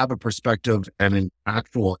 when you have a perspective and an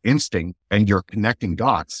actual instinct and you're connecting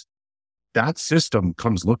dots, that system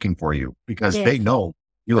comes looking for you because they know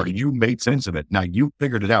you made sense of it. Now you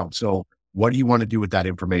figured it out. So what do you want to do with that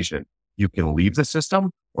information? You can leave the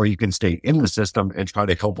system or you can stay in the system and try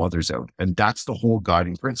to help others out. And that's the whole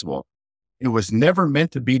guiding principle. It was never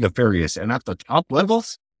meant to be nefarious. And at the top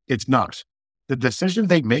levels, it's not. The decision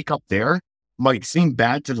they make up there might seem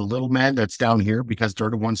bad to the little man that's down here because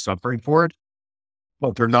they're the ones suffering for it,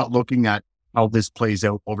 but they're not looking at how this plays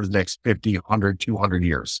out over the next 50, 100, 200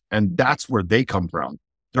 years. And that's where they come from.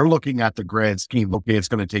 They're looking at the grand scheme. Okay, it's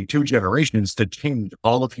going to take 2 generations to change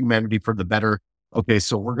all of humanity for the better. Okay,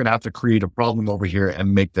 so we're going to have to create a problem over here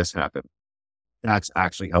and make this happen. That's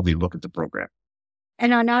actually how they look at the program.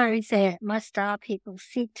 And I know that my star people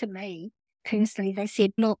said to me, personally, they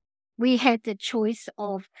said, look, we had the choice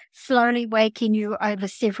of slowly waking you over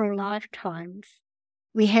several lifetimes.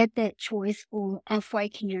 We had that choice of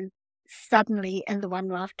waking you suddenly in the one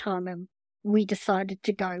lifetime, and we decided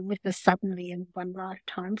to go with the suddenly in one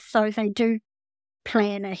lifetime. So they do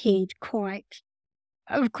plan ahead quite.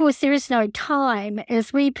 Of course, there is no time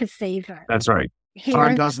as we perceive it. That's right.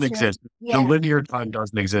 Time doesn't exist. The linear time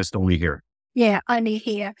doesn't exist, only here. Yeah, only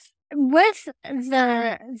here. With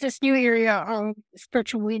this new area of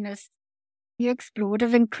spiritual awareness you explored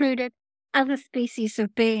have included other species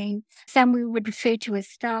of being, some we would refer to as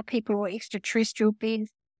star people or extraterrestrial beings.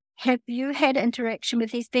 Have you had interaction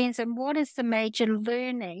with these beings, and what is the major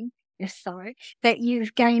learning, if so, that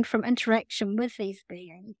you've gained from interaction with these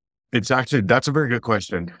beings? That's a very good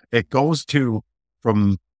question. It goes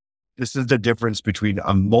this is the difference between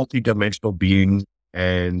a multidimensional being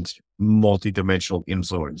and multidimensional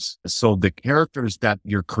influence. So the characters that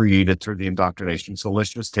you're created through the indoctrination. So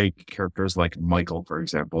let's just take characters like Michael, for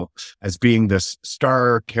example, as being this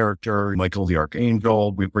star character, Michael the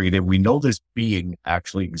Archangel. We know this being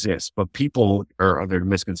actually exists, but people are under the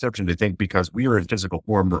misconception. They think because we are in physical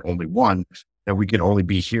form, we're only one, that we can only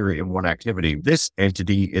be here in one activity. This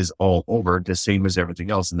entity is all over, the same as everything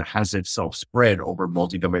else, and it has itself spread over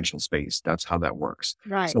multidimensional space. That's how that works.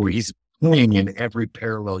 Right. So he's playing in every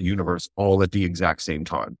parallel universe all at the exact same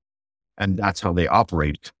time. And that's how they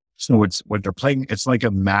operate. So it's when they're playing, it's like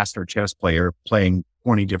a master chess player playing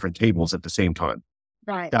 20 different tables at the same time.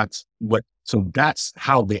 Right. So that's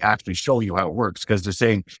how they actually show you how it works. Because they're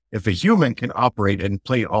saying if a human can operate and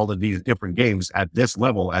play all of these different games at this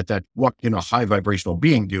level, what can a high vibrational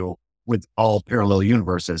being do with all parallel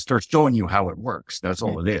universes? They're showing you how it works. That's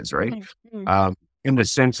all it is, right? In the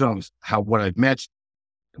sense of what I've met,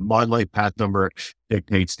 my life path number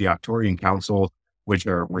dictates the Arcturian Council, which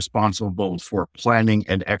are responsible for planning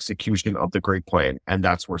and execution of the Great Plan. And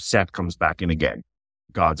that's where Seth comes back in again,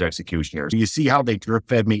 God's executioner. So you see how they drip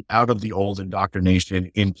fed me out of the old indoctrination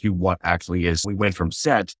into what actually is. We went from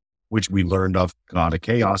Seth, which we learned of God of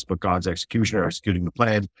chaos, but God's executioner executing the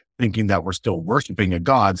plan, thinking that we're still worshiping a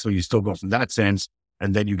God. So you still go from that sense.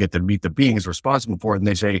 And then you get to meet the beings responsible for it. And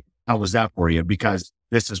they say, how was that for you? Because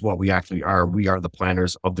this is what we actually are. We are the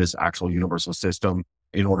planners of this actual universal system.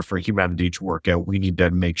 In order for humanity to work out, we need to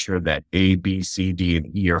make sure that A, B, C, D,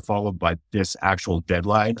 and E are followed by this actual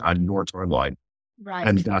deadline on your timeline. Right.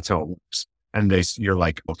 And that's how it works. And you're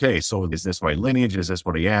like, okay, so is this my lineage? Is this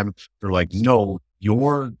what I am? They're like, no,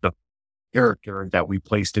 you're the character that we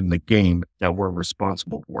placed in the game that we're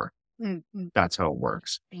responsible for. Mm-hmm. That's how it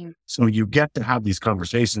works. Mm-hmm. So you get to have these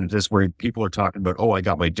conversations, this where people are talking about, I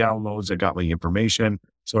got my downloads, I got my information.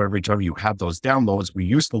 So every time you have those downloads, we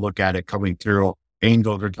used to look at it coming through,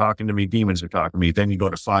 angels are talking to me, demons are talking to me. Then you go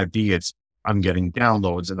to 5D, I'm getting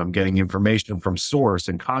downloads and I'm getting information from source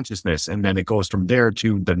and consciousness. And then it goes from there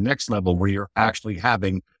to the next level where you're actually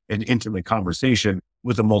having an intimate conversation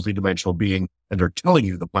with a multidimensional being, and they're telling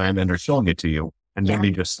you the plan and they're showing it to you. And then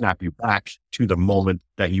they just snap you back to the moment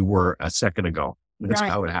that you were a second ago. That's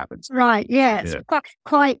how it happens. Right. Yeah. It's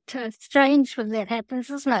quite strange when that happens,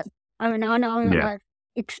 isn't it? I mean, I know I've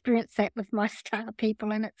experienced that with my star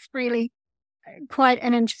people, and it's really quite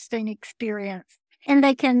an interesting experience. And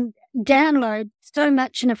they can download so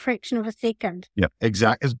much in a fraction of a second. Yeah,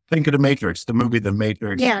 exactly. Think of The Matrix, the movie The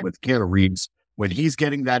Matrix with Keanu Reeves. when he's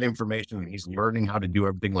getting that information and he's learning how to do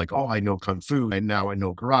everything, like, oh, I know Kung Fu and now I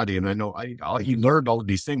know karate and I know he learned all of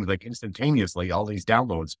these things like instantaneously, all these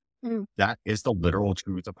downloads. That is the literal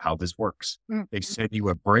truth of how this works. They send you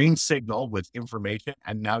a brain signal with information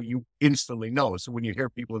and now you instantly know. So when you hear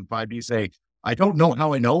people in 5D say, I don't know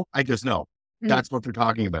how I know, I just know. That's what they're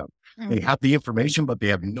talking about. They have the information, but they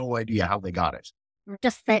have no idea how they got it.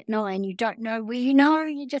 Just that knowing, you don't know where you know,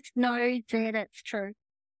 you just know that it's true.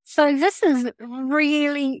 So this is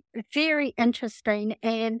really very interesting.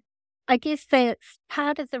 And I guess that's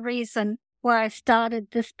part of the reason why I started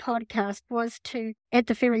this podcast was to, at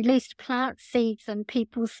the very least, plant seeds in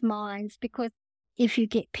people's minds, because if you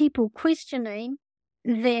get people questioning,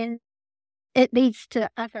 then it leads to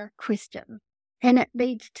other questions and it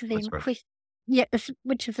leads to them questioning. Yeah,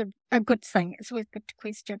 which is a good thing. It's always good to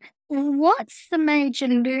question. What's the major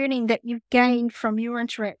learning that you've gained from your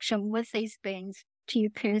interaction with these beings to you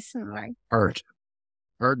personally? Art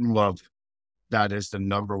and love. That is the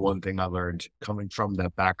number one thing I learned coming from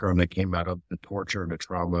that background that came out of the torture and the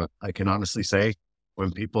trauma. I can honestly say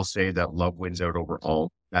when people say that love wins out over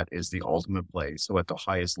all, that is the ultimate play. So at the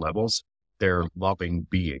highest levels, they're loving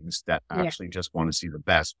beings that actually just want to see the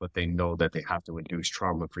best, but they know that they have to induce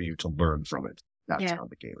trauma for you to learn from it. That's how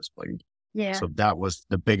the game is played. Yeah. So that was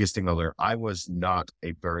the biggest thing I learned. I was not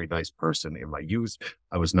a very nice person in my youth.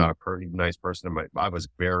 I was not a pretty nice person. I was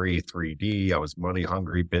very 3D. I was money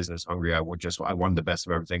hungry, business hungry. I wanted the best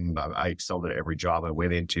of everything. I excelled at every job I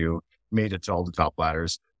went into, made it to all the top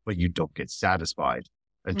ladders, but you don't get satisfied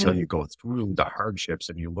until you go through the hardships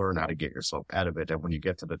and you learn how to get yourself out of it. And when you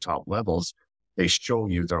get to the top levels, they show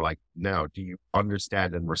you, they're like, now, do you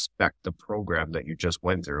understand and respect the program that you just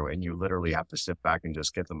went through? And you literally have to sit back and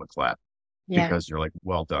just give them a clap because you're like,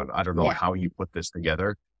 well done. I don't know how you put this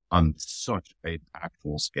together on such an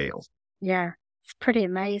actual scale. Yeah, it's pretty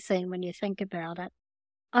amazing when you think about it.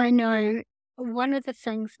 I know one of the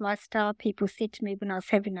things my star people said to me when I was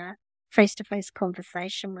having a face-to-face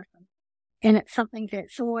conversation with them, and it's something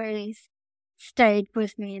that's always stayed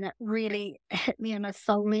with me and it really hit me on a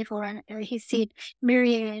soul level. And he said,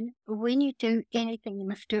 Marianne, when you do anything, you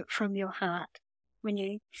must do it from your heart. When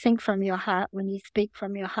you think from your heart, when you speak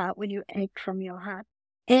from your heart, when you act from your heart.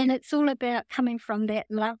 And it's all about coming from that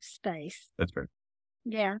love space. That's right.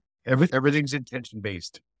 Yeah. Everything's intention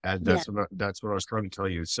based. And that's what I was trying to tell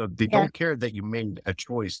you. So they don't care that you made a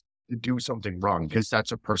choice to do something wrong because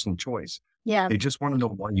that's a personal choice. Yeah. They just want to know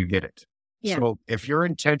why you did it. Yeah. So if your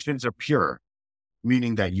intentions are pure,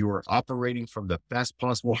 meaning that you are operating from the best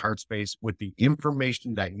possible heart space with the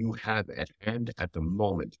information that you have at hand at the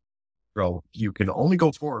moment, bro, you can only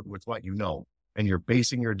go forward with what you know, and you're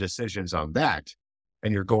basing your decisions on that,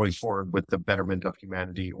 and you're going forward with the betterment of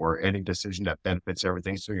humanity or any decision that benefits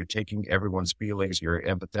everything. So you're taking everyone's feelings, your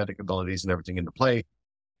empathetic abilities and everything into play.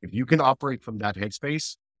 If you can operate from that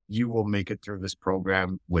headspace, you will make it through this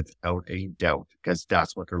program without a doubt, because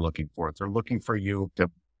that's what they're looking for. They're looking for you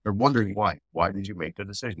to, they're wondering why. Why did you make the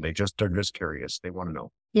decision? They're just curious. They want to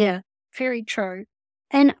know. Yeah, very true.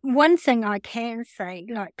 And one thing I can say,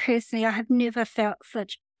 like personally, I have never felt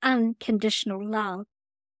such unconditional love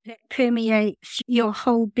that permeates your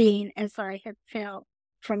whole being as I have felt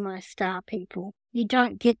from my star people. You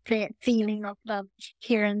don't get that feeling of love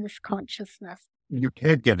here in this consciousness. You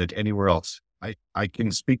can't get it anywhere else. I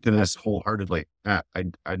can speak to this wholeheartedly.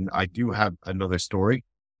 I do have another story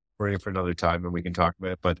for another time and we can talk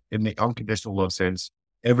about it. But in the unconditional love sense,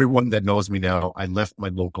 everyone that knows me now, I left my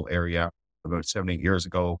local area about 7-8 years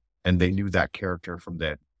ago, and they knew that character from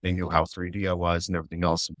then. They knew how 3D I was and everything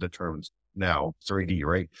else, the terms now 3D,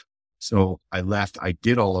 right? So I left, I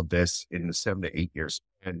did all of this in the 7 to 8 years.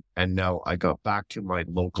 And now I got back to my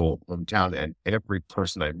local hometown, and every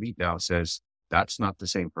person I meet now says, that's not the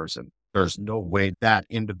same person. There's no way that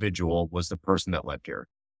individual was the person that left here.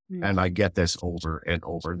 And I get this over and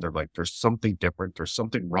over. And they're like, there's something different. There's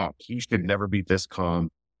something wrong. He should never be this calm,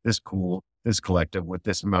 this cool, this collective with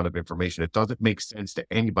this amount of information. It doesn't make sense to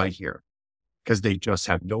anybody here because they just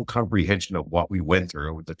have no comprehension of what we went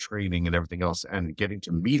through with the training and everything else and getting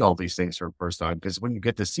to meet all these things for the first time. Because when you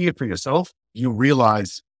get to see it for yourself, you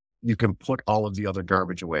realize you can put all of the other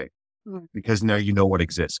garbage away because now you know what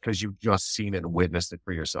exists because you've just seen it and witnessed it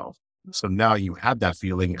for yourself. So now you have that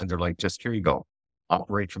feeling and they're like, just here you go.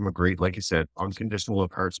 Operate from a great, like you said, unconditional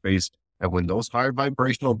of heart space. And when those high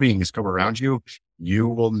vibrational beings come around you, you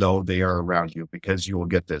will know they are around you because you will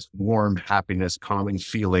get this warm, happiness, calming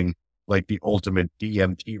feeling like the ultimate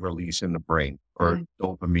DMT release in the brain or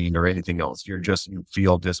dopamine or anything else. You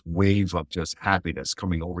feel this wave of just happiness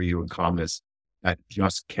coming over you and calmness that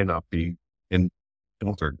just cannot be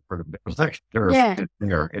filtered for the like they're Yeah.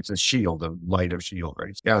 there. It's a shield, a light of shield,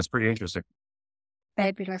 right? Yeah, it's pretty interesting.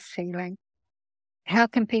 Fabulous feeling. How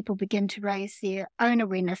can people begin to raise their own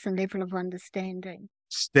awareness and level of understanding?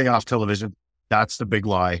 Stay off television. That's the big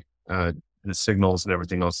lie. The signals and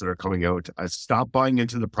everything else that are coming out. Stop buying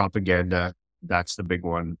into the propaganda. That's the big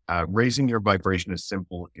one. Raising your vibration is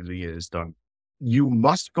simple. It is done. You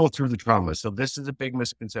must go through the trauma. So this is a big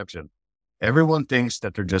misconception. Everyone thinks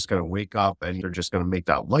that they're just going to wake up and they're just going to make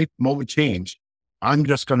that life moment change. I'm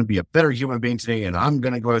just going to be a better human being today and I'm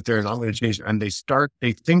going to go out there and I'm going to change. And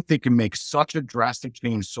they think they can make such a drastic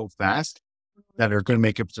change so fast that are going to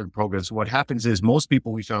make up certain progress. So what happens is most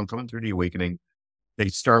people we found coming through the awakening, they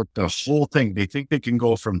start the whole thing. They think they can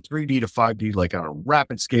go from 3D to 5D, like on a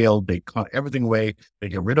rapid scale. They cut everything away. They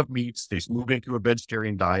get rid of meats. They move into a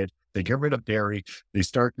vegetarian diet. They get rid of dairy. They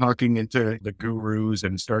start talking into the gurus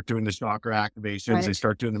and start doing the chakra activations. Right. They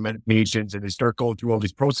start doing the meditations and they start going through all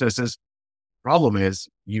these processes. Problem is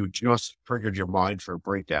you just triggered your mind for a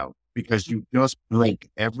breakdown because you just break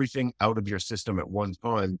everything out of your system at one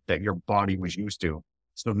time that your body was used to.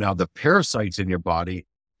 So now the parasites in your body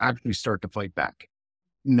actually start to fight back.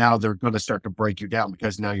 Now they're going to start to break you down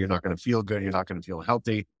because now you're not going to feel good. You're not going to feel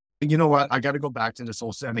healthy. And you know what? I got to go back to this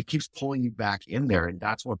whole set. And it keeps pulling you back in there. And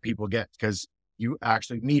that's what people get because you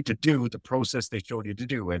actually need to do the process they showed you to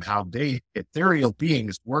do and how they ethereal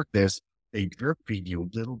beings work this. They drip feed you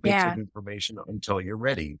little bits of information until you're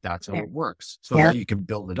ready. That's how it works. So that you can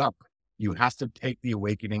build it up. You have to take the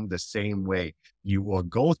awakening the same way. You will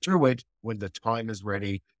go through it when the time is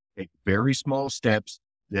ready. Take very small steps.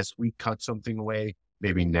 This week, cut something away.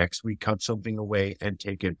 Maybe next week, cut something away and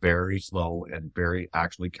take it very slow and very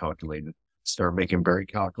actually calculated. Start making very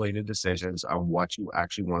calculated decisions on what you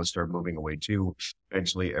actually want to start moving away to.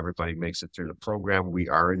 Eventually, everybody makes it through the program. We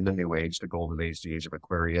are in the new age, the golden age, the age of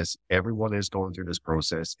Aquarius. Everyone is going through this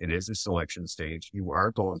process. It is a selection stage. You are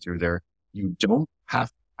going through there. You don't have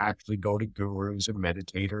to actually go to gurus and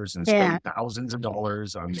meditators and spend thousands of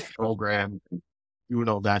dollars on the program. You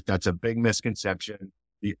know that that's a big misconception.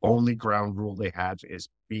 The only ground rule they have is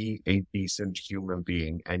be a decent human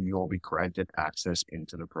being and you'll be granted access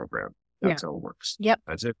into the program. That's how it works. Yep.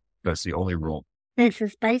 That's it. That's the only rule. It's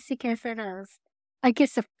as basic as it is. I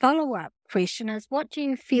guess a follow-up question is, what do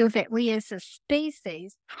you feel that we as a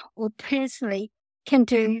species or personally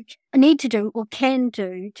need to do or can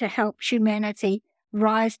do to help humanity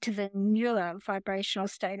rise to the newer vibrational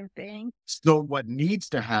state of being? So what needs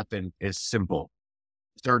to happen is simple.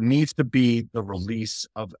 There needs to be the release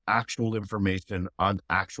of actual information on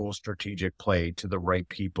actual strategic play to the right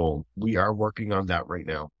people. We are working on that right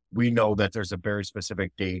now. We know that there's a very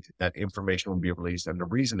specific date that information will be released. And the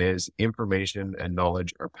reason is information and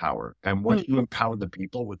knowledge are power. And once you empower the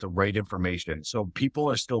people with the right information, so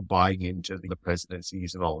people are still buying into the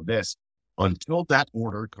presidencies and all of this until that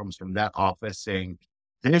order comes from that office saying,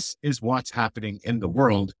 this is what's happening in the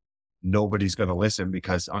world. Nobody's going to listen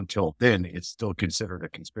because until then, it's still considered a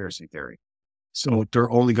conspiracy theory. So they're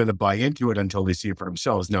only going to buy into it until they see it for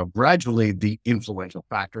themselves. Now, gradually, the influential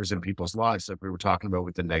factors in people's lives that we were talking about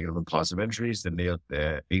with the negative and positive entries,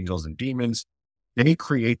 the angels and demons, they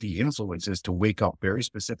create the influences to wake up very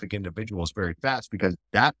specific individuals very fast because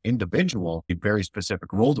that individual has a very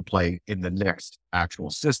specific role to play in the next actual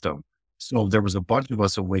system. So there was a bunch of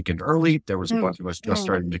us awakened early. There was a bunch of us just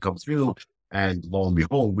starting to come through. And lo and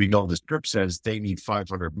behold, we know the script says they need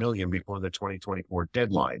 500 million before the 2024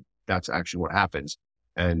 deadline. That's actually what happens.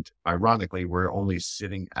 And ironically, we're only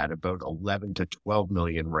sitting at about 11 to 12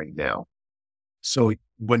 million right now. So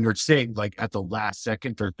when you're saying like at the last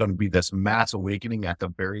second, there's going to be this mass awakening at the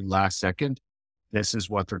very last second, this is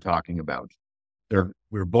what they're talking about.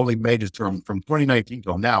 We're only made it from 2019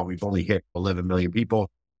 till now, we've only hit 11 million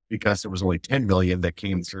people because there was only 10 million that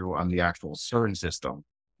came through on the actual CERN system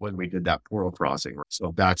when we did that portal crossing.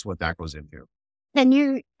 So that's what that goes into. Can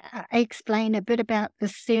you explain a bit about the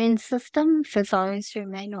CERN system for those who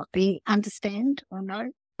may not understand or know?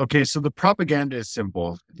 Okay, so the propaganda is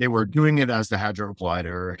simple. They were doing it as the Hadron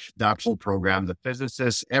Collider, that whole program, the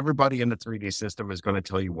physicists, everybody in the 3D system is going to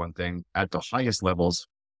tell you one thing. At the highest levels,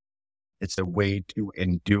 it's a way to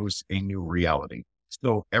induce a new reality.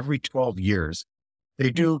 So every 12 years, they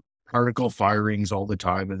do particle firings all the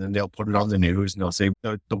time, and then they'll put it on the news and they'll say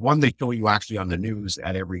the one they show you actually on the news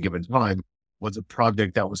at every given time was a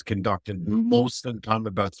project that was conducted most of the time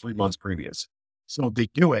about 3 months previous. So they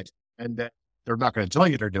do it and then they're not going to tell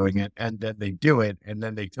you they're doing it. And then they do it and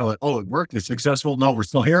then they tell it, oh, it worked. It's successful. No, we're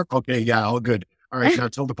still here. Okay. Yeah. All good. All right. Now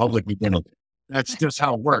tell the public we did it. That's just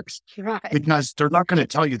how it works. Right. Because they're not going to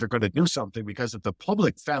tell you they're going to do something because if the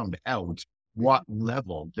public found out what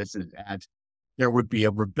level this is at, there would be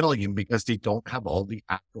a rebellion because they don't have all the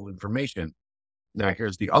actual information. Now,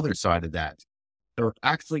 here's the other side of that. They're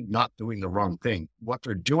actually not doing the wrong thing. What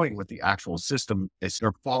they're doing with the actual system is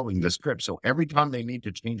they're following the script. So every time they need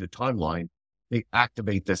to change a timeline, they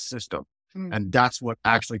activate this system. And that's what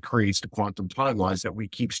actually creates the quantum timelines that we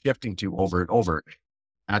keep shifting to over and over.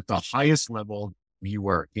 At the highest level, you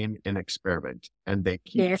are in an experiment and they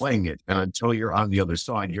keep playing it. And until you're on the other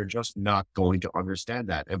side, you're just not going to understand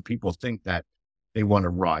that. And people think that they want to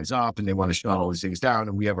rise up and they want to shut all these things down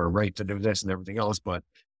and we have a right to do this and everything else. But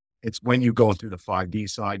it's when you go through the 5D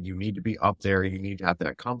side, you need to be up there. You need to have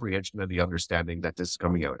that comprehension and the understanding that this is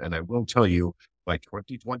coming out. And I will tell you, by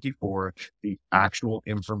 2024, the actual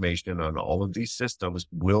information on all of these systems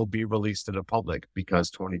will be released to the public because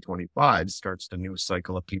 2025 starts the new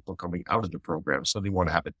cycle of people coming out of the program. So they want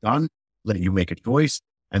to have it done, let you make a choice,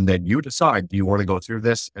 and then you decide, do you want to go through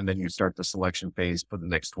this? And then you start the selection phase for the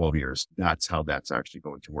next 12 years. That's how that's actually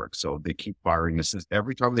going to work. So they keep firing this.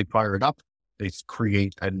 Every time they fire it up, they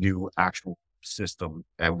create a new actual system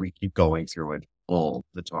and we keep going through it all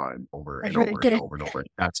the time, over and over and over and over.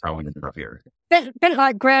 That's how we ended up here. Bit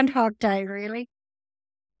like Groundhog Day, really.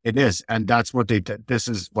 It is. And that's what this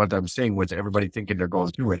is what I'm saying with everybody thinking they're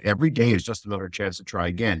going through it. Every day is just another chance to try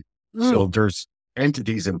again. So there's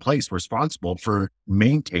entities in place responsible for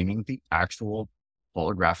maintaining the actual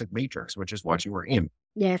holographic matrix, which is what you were in.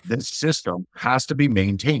 Yes. This system has to be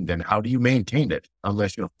maintained. And how do you maintain it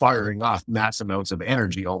unless you're firing off mass amounts of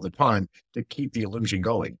energy all the time to keep the illusion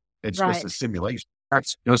going? It's just a simulation.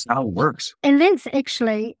 That's just how it works. And that's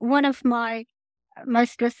actually one of my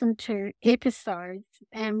most listened to episodes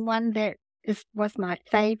and one that was my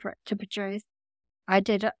favorite to produce. I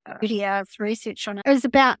did 30 hours research on it. It was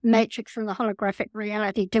about matrix and the holographic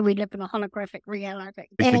reality. Do we live in a holographic reality?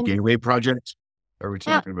 Is the Gateway Project? Are we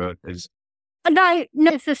talking about? No,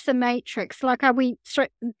 it's just the matrix. Like we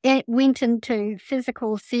went into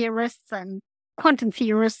physical theorists and quantum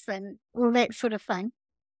theorists and all that sort of thing.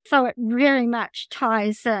 So it very much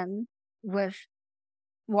ties in with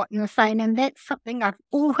what you're saying. And that's something I've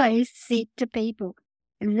always said to people.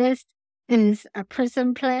 This is a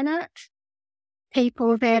prison planet.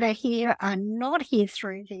 People that are here are not here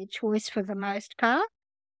through their choice for the most part,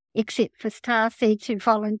 except for Starseeds who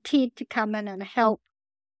volunteered to come in and help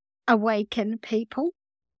awaken people.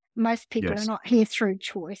 Most people are not here through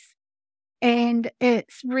choice. And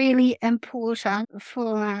it's really important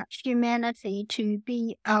for humanity to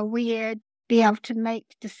be aware, be able to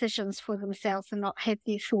make decisions for themselves and not have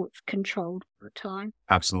their thoughts controlled all the time.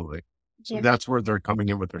 Absolutely. So that's where they're coming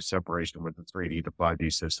in with their separation with the 3D to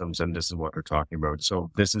 5D systems. And this is what they're talking about. So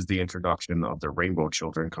this is the introduction of the rainbow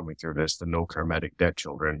children coming through this, the no karmatic debt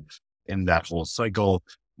children in that whole cycle.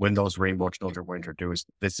 When those rainbow children were introduced,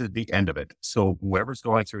 this is the end of it. So whoever's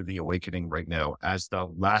going through the awakening right now, as the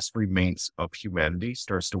last remains of humanity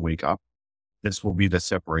starts to wake up, this will be the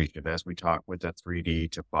separation as we talk with the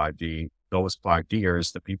 3D to 5D. Those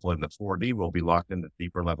 5Ders, the people in the 4D will be locked in the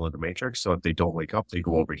deeper level of the matrix. So if they don't wake up, they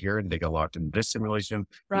go over here and they get locked in this simulation.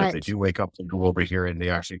 Right. And if they do wake up, they go over here and they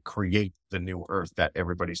actually create the new Earth that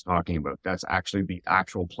everybody's talking about. That's actually the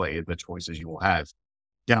actual play and the choices you will have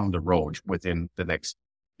down the road within the next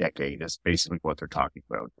decade. Is basically what they're talking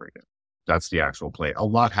about right now. That's the actual play. A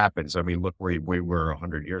lot happens. I mean, look where we were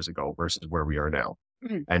 100 years ago versus where we are now.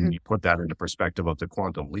 And you put that into perspective of the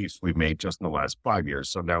quantum leaps we made just in the last 5 years.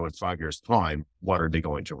 So now in 5 years' time, what are they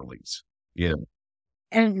going to release? Yeah.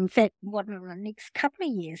 And in fact, what in the next couple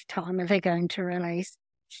of years' time are they going to release?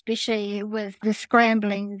 Especially with the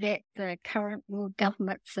scrambling that the current world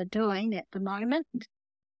governments are doing at the moment.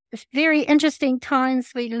 It's very interesting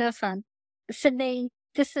times we live in. Sidney,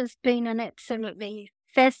 this has been an absolutely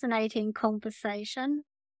fascinating conversation.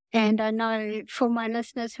 And I know for my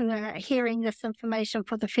listeners who are hearing this information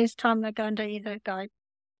for the first time, they're going to either go,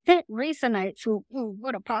 that resonates, or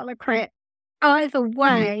what a pile of crap. Either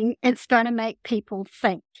way, it's going to make people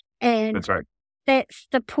think. And that's right. That's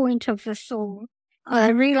the point of this all. I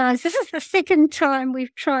realize this is the second time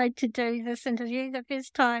we've tried to do this interview. The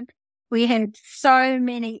first time we had so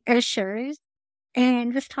many issues,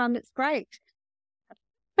 and this time it's great.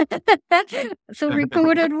 So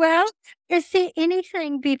recorded well. Is there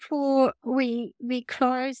anything before we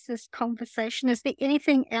close this conversation? Is there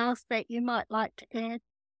anything else that you might like to add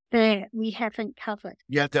that we haven't covered?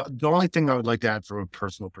 Yeah, the only thing I would like to add from a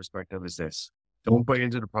personal perspective is this. Don't buy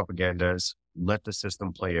into the propagandas. Let the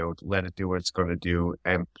system play out. Let it do what it's going to do.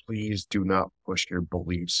 And please do not push your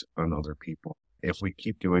beliefs on other people. If we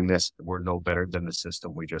keep doing this, we're no better than the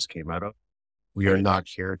system we just came out of. We are not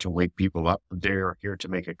here to wake people up. They're here to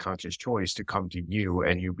make a conscious choice to come to you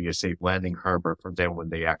and you be a safe landing harbor for them when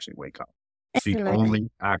they actually wake up. It's the Absolutely. only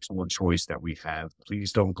actual choice that we have.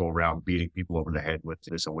 Please don't go around beating people over the head with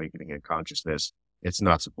this awakening in consciousness. It's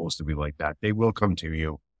not supposed to be like that. They will come to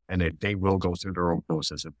you and they will go through their own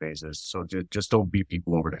process and phases. So just don't beat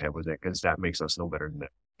people over the head with it because that makes us no better than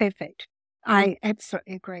it. Perfect. I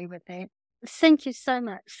absolutely agree with that. Thank you so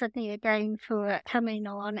much, Sidney, again for coming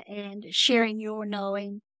on and sharing your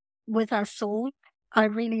knowing with us all. I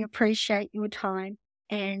really appreciate your time.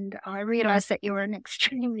 And I realize that you're an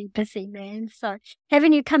extremely busy man. So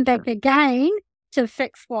having you come back again to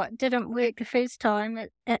fix what didn't work the first time,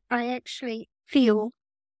 I actually feel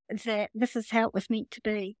that this is how it was meant to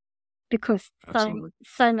be, because Absolutely.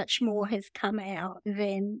 so much more has come out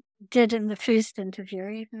than did in the first interview,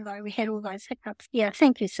 even though we had all those hiccups. Yeah,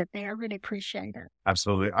 thank you, Sidney. I really appreciate it.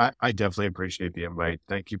 Absolutely. I definitely appreciate the invite.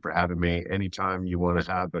 Thank you for having me. Anytime you want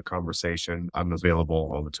to have a conversation, I'm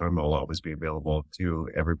available all the time. I'll always be available to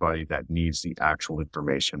everybody that needs the actual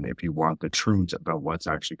information. If you want the truth about what's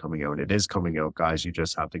actually coming out, it is coming out, guys. You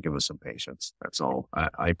just have to give us some patience. That's all.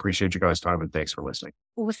 I appreciate you guys' time and thanks for listening.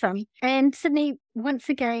 Awesome. And Sidney, once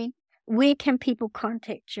again, where can people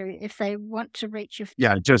contact you if they want to reach you?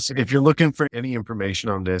 Yeah, just if you're looking for any information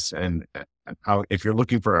on this and how, if you're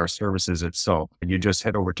looking for our services itself, you just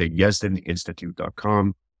head over to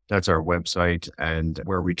yesdeninstitute.com. That's our website and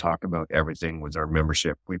where we talk about everything with our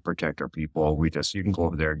membership. We protect our people. You can go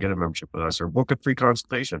over there, get a membership with us or book a free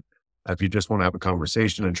consultation. If you just want to have a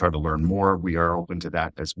conversation and try to learn more, we are open to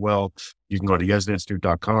that as well. You can go to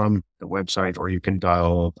yesdeninstitute.com, the website, or you can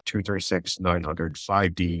dial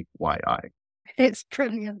 236-900-5DYI. It's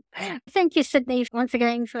brilliant. Thank you, Sidney, once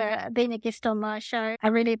again for being a guest on my show. I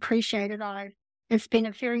really appreciate it. It's been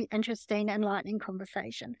a very interesting, enlightening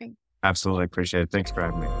conversation. Absolutely appreciate it. Thanks for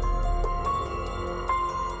having me.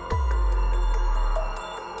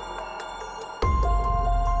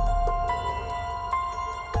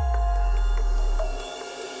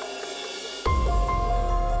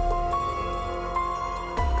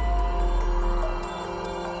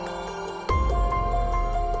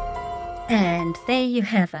 And there you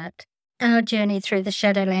have it. Our journey through the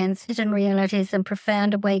Shadowlands, hidden realities and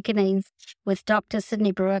profound awakenings with Dr.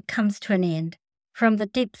 Sidney Brewer comes to an end. From the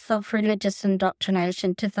depths of religious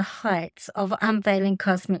indoctrination to the heights of unveiling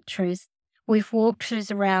cosmic truths, we've walked through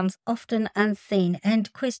the realms often unseen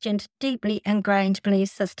and questioned deeply ingrained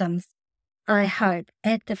belief systems. I hope,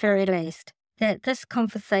 at the very least, that this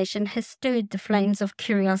conversation has stirred the flames of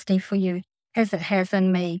curiosity for you, as it has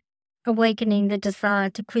in me, awakening the desire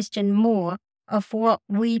to question more of what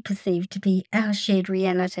we perceive to be our shared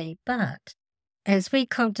reality. But as we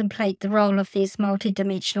contemplate the role of these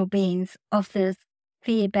multidimensional beings of this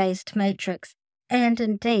fear-based matrix, and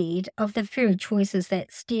indeed of the very choices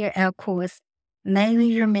that steer our course, may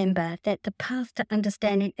we remember that the path to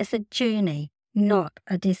understanding is a journey, not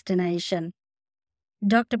a destination.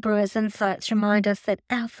 Dr. Brewer's insights remind us that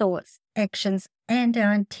our thoughts, actions, and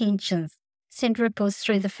our intentions send ripples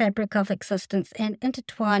through the fabric of existence and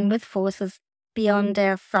intertwine with forces beyond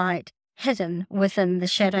our sight, hidden within the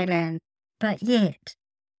Shadowlands. But yet,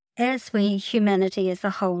 as we, humanity as a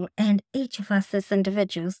whole, and each of us as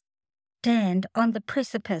individuals, stand on the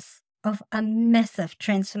precipice of a massive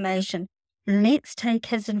transformation, let's take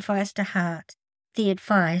his advice to heart, the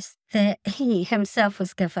advice that he himself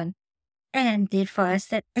was given, and the advice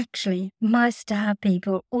that actually my star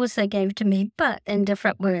people also gave to me, but in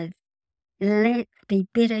different words. Let's be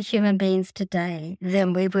better human beings today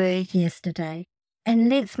than we were yesterday, and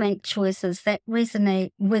let's make choices that resonate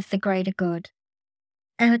with the greater good.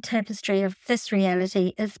 Our tapestry of this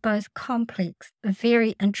reality is both complex,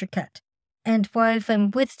 very intricate, and woven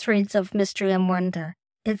with threads of mystery and wonder.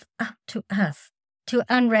 It's up to us to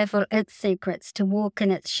unravel its secrets, to walk in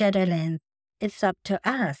its shadowlands. It's up to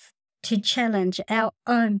us to challenge our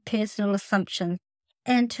own personal assumptions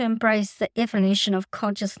and to embrace the evolution of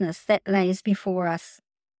consciousness that lays before us.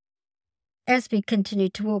 As we continue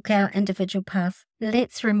to walk our individual paths,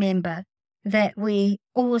 let's remember that we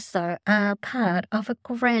also are part of a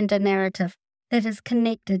grander narrative that is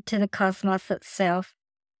connected to the cosmos itself.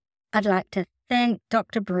 I'd like to thank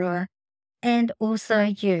Dr. Brewer and also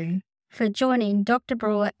you for joining Dr.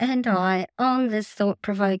 Brewer and I on this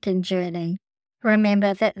thought-provoking journey.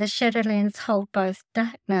 Remember that the Shadowlands hold both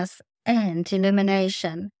darkness and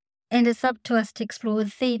illumination, and it's up to us to explore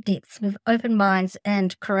their depths with open minds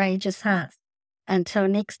and courageous hearts. Until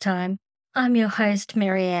next time, I'm your host,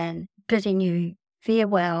 Marianne, bidding you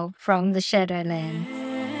farewell from the Shadowlands.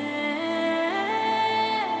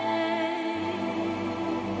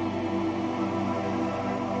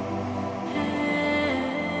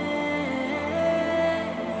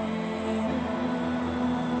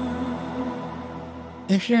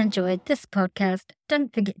 If you enjoyed this podcast,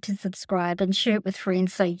 don't forget to subscribe and share it with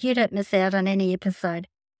friends so you don't miss out on any episode.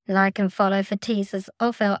 Like and follow for teasers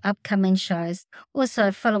of our upcoming shows.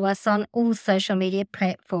 Also follow us on all social media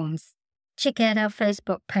platforms. Check out our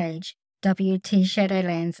Facebook page, WT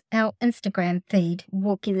Shadowlands, our Instagram feed,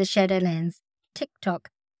 Walking the Shadowlands, TikTok,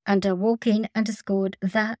 under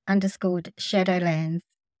walking_the_Shadowlands.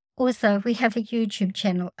 Also, we have a YouTube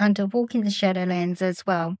channel under Walking the Shadowlands as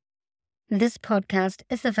well. This podcast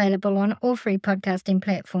is available on all free podcasting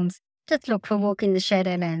platforms. Just look for Walking the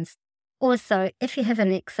Shadowlands. Also, if you have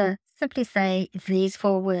Alexa, simply say these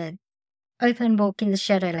 4 words. Open Walking the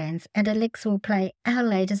Shadowlands and Alexa will play our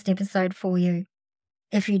latest episode for you.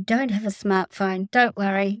 If you don't have a smartphone, don't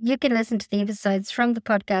worry, you can listen to the episodes from the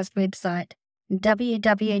podcast website,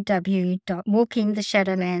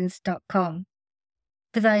 www.walkingtheshadowlands.com.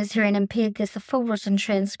 For those who are impaired, there's a full written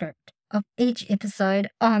transcript of each episode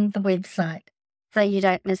on the website, so you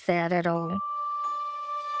don't miss out at all.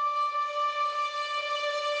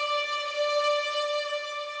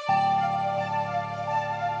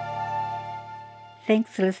 Thanks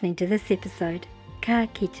for listening to this episode. Ka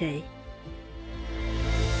kite.